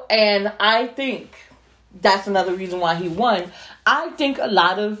 Yeah. And I think that's another reason why he won. I think a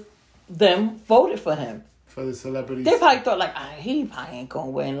lot of them voted for him. For the celebrities. They probably thought, he probably ain't going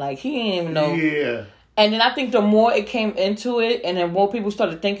to win. Like, he ain't even know. Yeah. And then I think the more it came into it, and then more people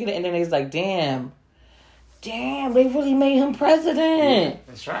started thinking it, and then they was like, damn, they really made him president. Yeah,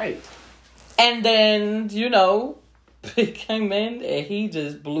 that's right. And then, he came in and he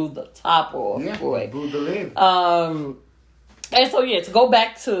just blew the top off. Yeah, boy. Blew the lid. And so, to go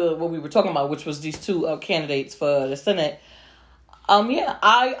back to what we were talking about, which was these two candidates for the Senate.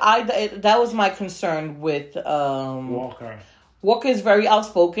 That was my concern with Walker. Walker is very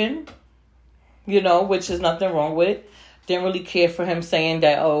outspoken, which is nothing wrong with. Didn't really care for him saying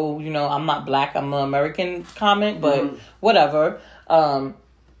that, I'm not black, I'm an American comment, but whatever. No,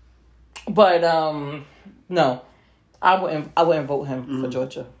 I wouldn't vote him for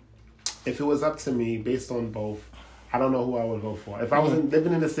Georgia. If it was up to me, based on both, I don't know who I would vote for. If I was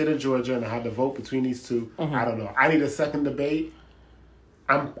living in the state of Georgia and I had to vote between these two, I don't know. I need a second debate.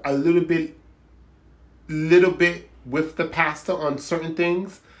 I'm a little bit with the pastor on certain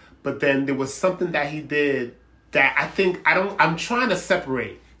things, but then there was something that he did that I'm trying to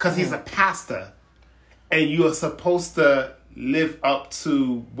separate, because he's a pastor and you are supposed to live up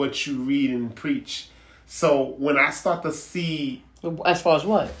to what you read and preach. So when I start to see... As far as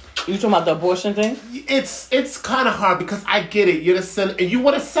what? You talking about the abortion thing? It's kind of hard, because I get it. You're the senator, and you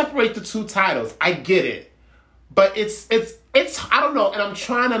want to separate the two titles. I get it. But it's I don't know, and I'm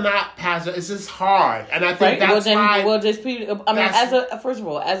trying to not pass it. It's just hard. And I think that's why... Well, there's people... I mean, first of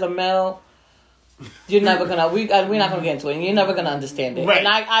all, as a male... You're never gonna. We're not gonna get into it. And you're never gonna understand it. Right. And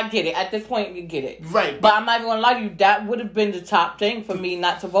I get it. At this point, you get it. Right. But I'm not even gonna lie to you. That would have been the top thing for me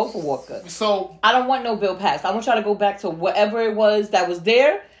not to vote for Walker. So I don't want no bill passed. I want y'all to go back to whatever it was that was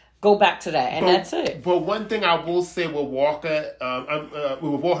there. Go back to that, and that's it. But one thing I will say with Walker,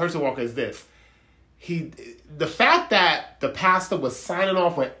 with Herschel Walker, is this: the fact that the pastor was signing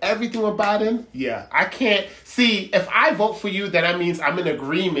off on everything with Biden. Yeah, I can't see. If I vote for you, then that means I'm in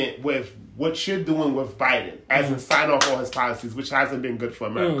agreement with what you're doing with Biden, as in sign off all his policies, which hasn't been good for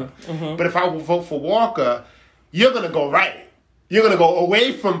America. But if I will vote for Walker, you're going to go right. You're going to go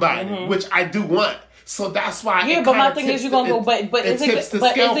away from Biden, which I do want. So that's why. Yeah, but my thing is, you're gonna go. But is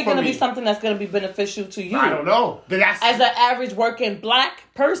it going to be something that's going to be beneficial to you? I don't know. But that's as an average working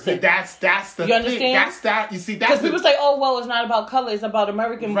black person. That's the you understand? Thing. That's that. You see, that's because people say, "Oh, well, it's not about color; it's about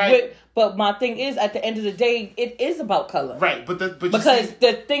American." Right. But my thing is, at the end of the day, it is about color. Right. Because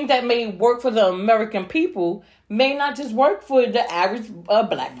the thing that may work for the American people may not just work for the average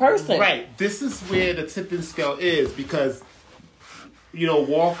black person. Right. This is where the tipping scale is, because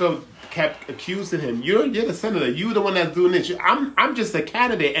Walker kept accusing him. You're the senator. You're the one that's doing this. I'm just a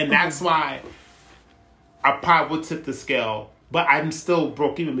candidate, and that's why I probably would tip the scale. But I'm still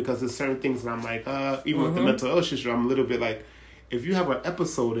broke even because there's certain things that I'm like, even with the mental illness issue, I'm a little bit like, if you have an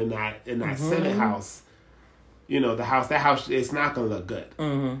episode in that Senate house, that house, it's not gonna look good.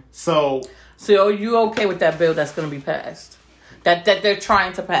 So are you okay with that bill that's gonna be passed? That they're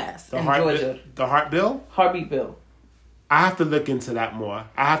trying to pass in Georgia? The heart bill? Heartbeat bill. I have to look into that more.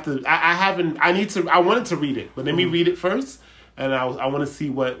 I wanted to read it, but let me read it first, and I want to see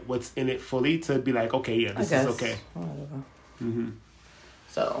what's in it fully to be like, okay, yeah, this is okay.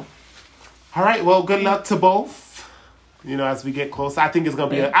 So, all right. Well, good luck to both. As we get close, I think it's gonna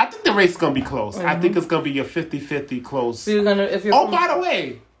be. I think the race is gonna be close. I think it's gonna be a 50-50 close. So by the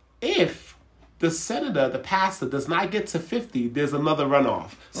way, if the senator, the pastor, does not get to 50, there's another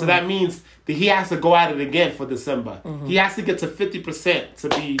runoff. So that means that he has to go at it again for December. He has to get to 50% to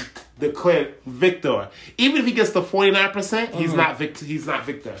be declared victor. Even if he gets to 49%, he's not victor. He's not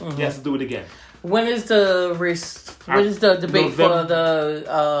victor. He has to do it again. When is the debate for the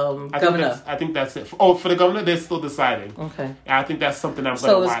governor? I think that's it. For the governor, they're still deciding. Okay. I think that's something I'm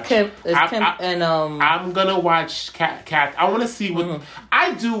going to watch. Kim and I'm going to watch Kat. I want to see what...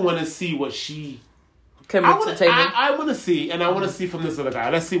 I do want to see what she... Kim I want to see, and I want to see from this other guy.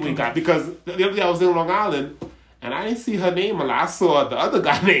 Let's see what he got. Because the other day I was in Long Island, and I didn't see her name a lot. I saw the other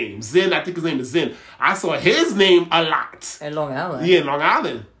guy's name, Zen. I think his name is Zen. I saw his name a lot. In Long Island? Yeah, in Long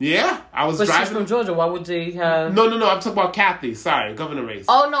Island. Yeah. I was driving. But she's from Georgia. Why would they have... No. I'm talking about Kathy. Sorry, governor race.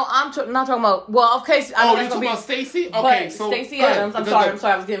 Oh, no. I'm not talking about... Well, okay. You're talking about Stacey? Okay, so... Stacey Adams. I'm sorry.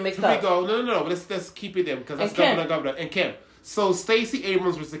 I was getting mixed up. Here we go. No. Let's keep it there because that's governor. And Kemp. So Stacey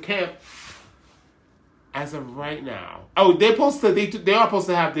Abrams versus Kemp. As of right now, they are supposed to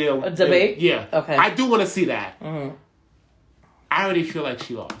have their debate. Yeah, okay. I do want to see that. I already feel like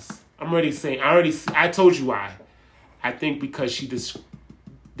she lost. I'm already saying. I told you why. I think because she just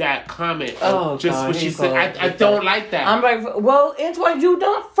that comment. What she said. I don't like that. I'm like, well, Antoine, you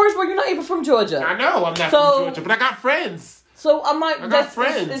don't. First of all, you're not even from Georgia. I know I'm not from Georgia, but I got friends. So I'm like, I got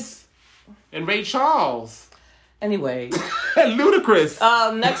friends. And Ray Charles. Anyway. Ludicrous.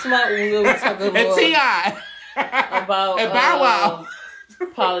 Next month we'll talk about and T.I. about and Bow Wow.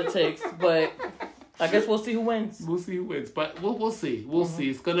 Politics, but I guess we'll see who wins. We'll see who wins, but we'll see. We'll see.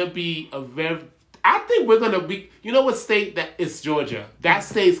 It's gonna be a very. I think we're gonna be. You know what state that is Georgia? That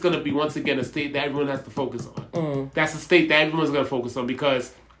state's gonna be once again a state that everyone has to focus on. That's a state that everyone's gonna focus on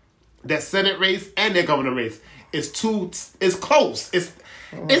because that Senate race and their governor race is close.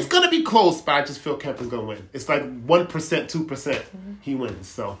 It's going to be close, but I just feel Kemp is going to win. It's like 1%, 2%. He wins,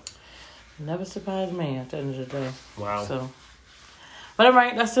 so. Never surprised me at the end of the day. Wow. So, but all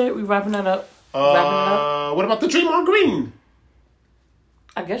right, that's it. We're wrapping it up. What about the Draymond Green?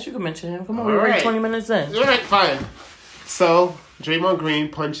 I guess you can mention him. Come on, we're already 20 minutes in. All right, fine. So, Draymond Green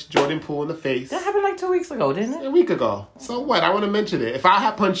punched Jordan Poole in the face. That happened like 2 weeks ago, didn't it? A week ago. So what? I want to mention it. If I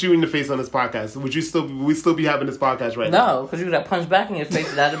had punched you in the face on this podcast, would we still be having this podcast right now? No, because you would have punched back in your face.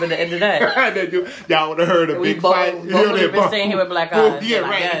 That'd have been the end of that. Then y'all would have heard a big fight. We would have been staying here with black eyes. Yeah,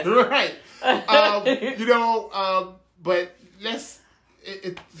 right. But let's...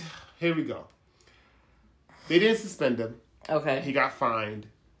 here we go. They didn't suspend him. Okay. He got fined.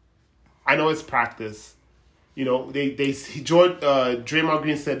 I know it's practice. Draymond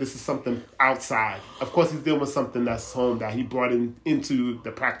Green said this is something outside. Of course, he's dealing with something that's home that he brought into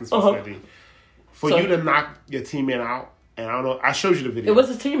the practice facility. For you to knock your teammate out, and I don't know, I showed you the video. It was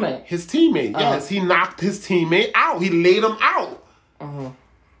his teammate. His teammate, yes. He knocked his teammate out. He laid him out.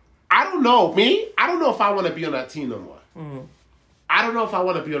 I don't know. I don't know if I want to be on that team no more. I don't know if I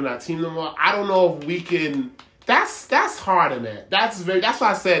want to be on that team no more. I don't know if we can... That's hard in that. That's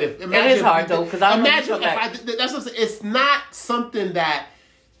why I said it is hard though because I imagine that's what I'm saying. It's not something that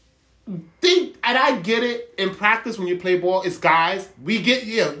and I get it in practice when you play ball. It's guys we get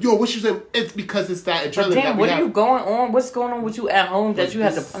what you saying. It's because it's that adrenaline. But damn, what are you going on? What's going on with you at home that you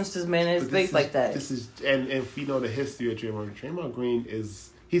have to punch this man in his face like that? This is and if you know the history of Draymond Green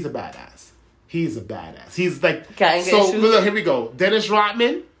he's a badass. He's a badass. He's like so. Look, here we go. Dennis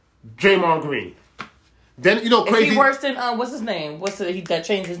Rodman, Draymond Green. Then crazy. Is he worse than what's his name? That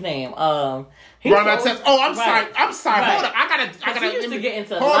changed his name? Ron Artest. Oh, I'm sorry. Right. Hold up. I gotta. He used to get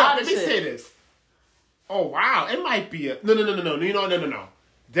into hold a lot up. of Let me say this. Oh wow, it might be a no. No.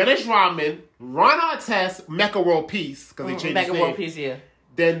 Dennis Rodman, Ron Artest, Mecca World Peace because they changed his name. Mecca World Peace, yeah.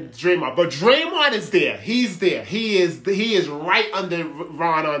 Then Draymond, but Draymond is there. He's there. He is right under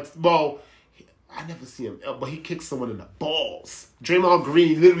Ron Artest. Well, I never see him, but he kicked someone in the balls. Draymond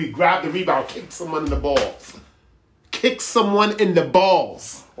Green literally grabbed the rebound, kicked someone in the balls. kick someone in the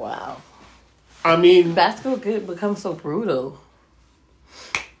balls. Wow. I mean, basketball could become so brutal.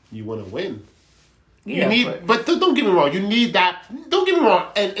 You want to win. Yeah, you need, but don't get me wrong. You need that. Don't get me wrong,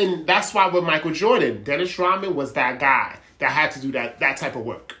 and that's why with Michael Jordan, Dennis Rodman was that guy that had to do that type of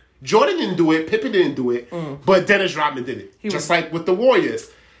work. Jordan didn't do it. Pippen didn't do it. But Dennis Rodman did it. Just like with the Warriors,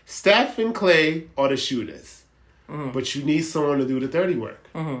 Steph and Clay are the shooters. But you need someone to do the dirty work.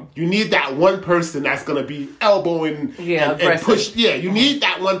 You need that one person that's going to be elbowing and push. Yeah, you need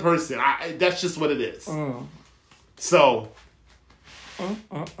that one person. That's just what it is. So,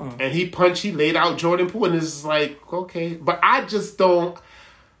 and he laid out Jordan Poole, and it's like, okay. But I just don't,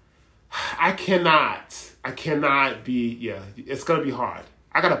 I cannot be, it's going to be hard.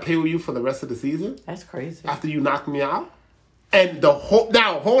 I got to play with you for the rest of the season. That's crazy. After you knock me out. And now,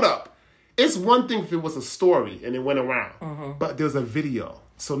 hold up. It's one thing if it was a story and it went around, but there's a video,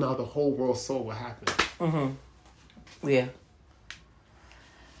 so now the whole world saw what happened. Yeah.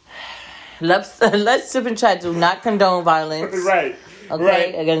 Let's sip and chat. Do not condone violence, right? Okay,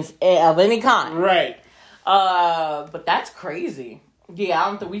 right. Against of any kind, right? But that's crazy. Yeah, I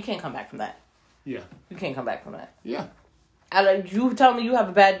don't think we can't come back from that. Yeah, we can't come back from that. Yeah. You tell me you have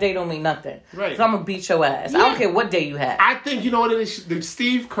a bad day don't mean nothing. Right. So I'm going to beat your ass. Yeah. I don't care what day you have. I think, you know what it is?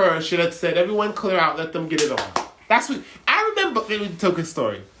 Steve Kerr should have said, everyone clear out, let them get it on. That's what... I remember... Let me tell a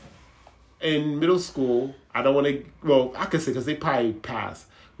story. In middle school, I don't want to... Well, I can say because they probably passed.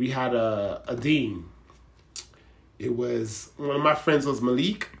 We had a dean. It was... One of my friends was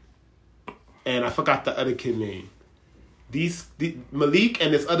Malik. And I forgot the other kid name. Malik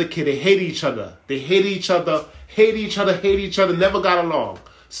and this other kid, they hated each other. Never got along.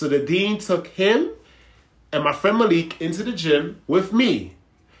 So the dean took him and my friend Malik into the gym with me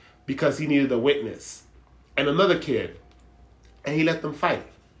because he needed a witness. And another kid. And he let them fight.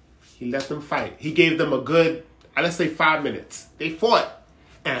 He gave them a good, let's say 5 minutes. They fought.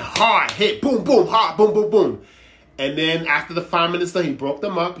 And hard hit. Boom, boom, hard, boom, boom, boom. And then after the 5 minutes, he broke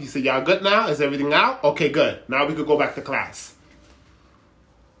them up. He said, y'all good now? Is everything out? Okay, good. Now we could go back to class.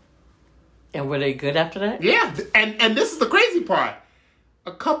 And were they good after that? Yeah. And this is the crazy part.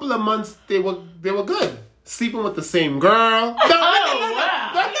 A couple of months, they were good. Sleeping with the same girl.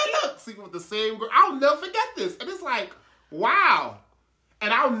 No. Sleeping with the same girl. I'll never forget this. And it's like, wow.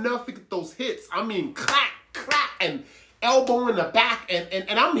 And I'll never forget those hits. I mean, clack, clack, and elbow in the back,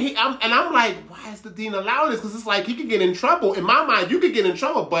 and I'm like, why is the dean allowing this? Because it's like he could get in trouble. In my mind, you could get in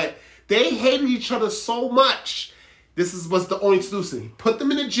trouble, but they hated each other so much. This was the only solution. He put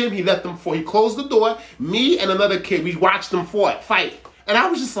them in the gym. He let them fight. He closed the door. Me and another kid, we watched them fight, and I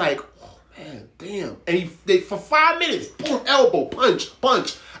was just like, oh man, damn. And they for 5 minutes, boom, elbow, punch.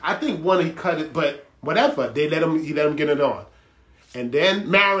 I think one he cut it, but whatever. He let him get it on. And then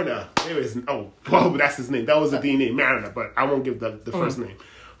Mariner, that's his name. That was the dean name, Mariner, but I won't give the first name.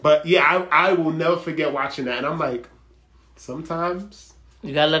 But yeah, I will never forget watching that. And I'm like, sometimes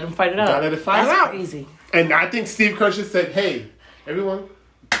you gotta let them fight it out. That's crazy. And I think Steve Kerr said, hey, everyone,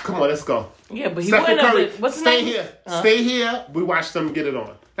 come on, let's go. Yeah, but he Stephen Curry, what's his name? Here. Stay here. We watch them get it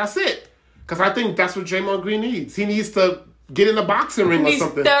on. That's it. Because I think that's what Draymond Green needs. He needs to get in the boxing ring or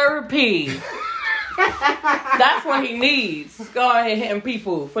something. Therapy. That's what he needs. Go ahead hitting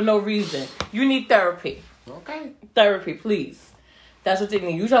people for no reason. You need therapy. Okay. Therapy, please. That's what they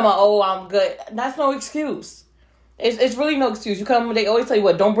need. You talking about, I'm good. That's no excuse. It's really no excuse. You come, they always tell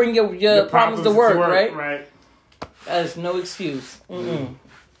you don't bring your problems to work, right? Right. That is no excuse.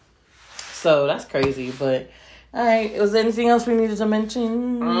 So that's crazy, but all right. Was there anything else we needed to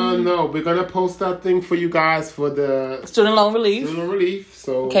mention? No. We're gonna post that thing for you guys for the student loan relief.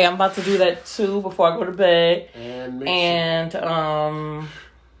 So okay, I'm about to do that too before I go to bed. And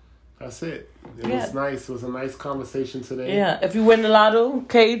that's it. It was nice. It was a nice conversation today. Yeah. If you win the lotto,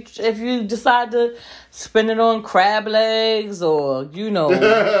 okay. If you decide to spend it on crab legs or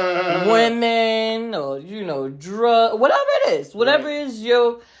women or drug, whatever it is, whatever is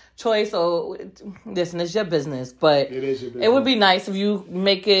your choice. Or listen, it's your business, but it is your business. It would be nice if you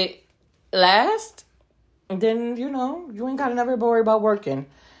make it last. Then you ain't gotta never worry about working.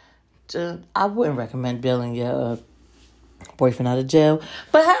 I wouldn't recommend bailing your boyfriend out of jail,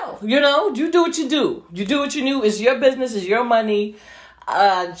 but hell, you do what you do. You do what you do. It's your business. It's your money.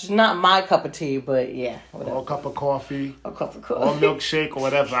 It's not my cup of tea, but yeah, whatever. Or a cup of coffee. Or milkshake or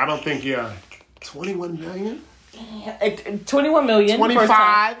whatever. I don't think 21 million. 21 million.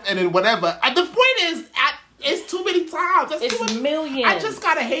 25 and then whatever. The point is, it's too many times. It's millions. I just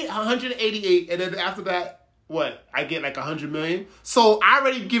gotta hate 188, and then after that, what? I get like 100 million. So I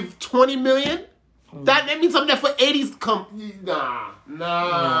already give 20 million. That means I'm there for 80s.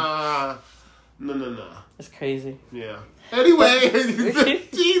 No. It's crazy. Yeah. Anyway,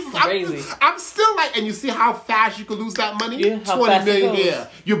 Jesus, crazy. I'm still like, and you see how fast you can lose that money? Yeah, how 20 fast million it goes. here.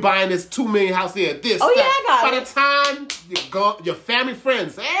 You're buying this 2 million house here. This. Oh, yeah, that. I got By it. the time you're gone, your family,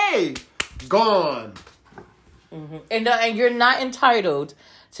 friends, hey, gone. Mm-hmm. And you're not entitled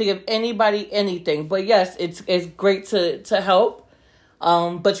to give anybody anything. But yes, it's great to help.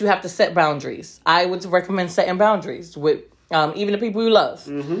 But you have to set boundaries. I would recommend setting boundaries with even the people you love.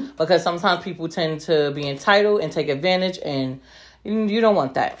 Mm-hmm. Because sometimes people tend to be entitled and take advantage, and you don't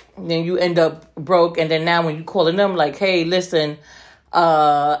want that. Then you end up broke, and then now when you calling them like, hey, listen,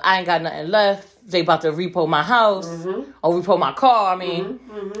 I ain't got nothing left. They about to repo my house or repo my car. I mean,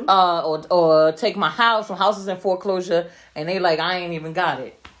 or take my house. My house is in foreclosure, and they like, I ain't even got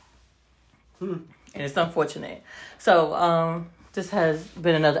it. And it's unfortunate. So this has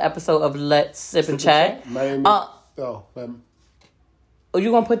been another episode of Let's Sip and Chat. Oh,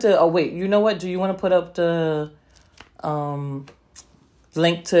 you gonna put the? Oh wait, you know what? Do you want to put up the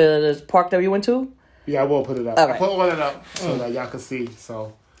link to the park that we went to? Yeah, I will put it up. All right. I'll put one of it up so that y'all can see. So,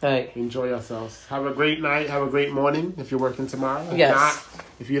 all right. Enjoy yourselves. Have a great night. Have a great morning if you're working tomorrow. Yes.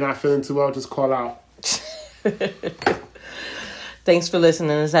 If you're not feeling too well, just call out. Thanks for listening.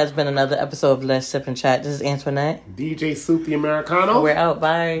 This has been another episode of Let's Sip and Chat. This is Antoinette. DJ Soup the Americano. We're out.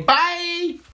 Bye. Bye.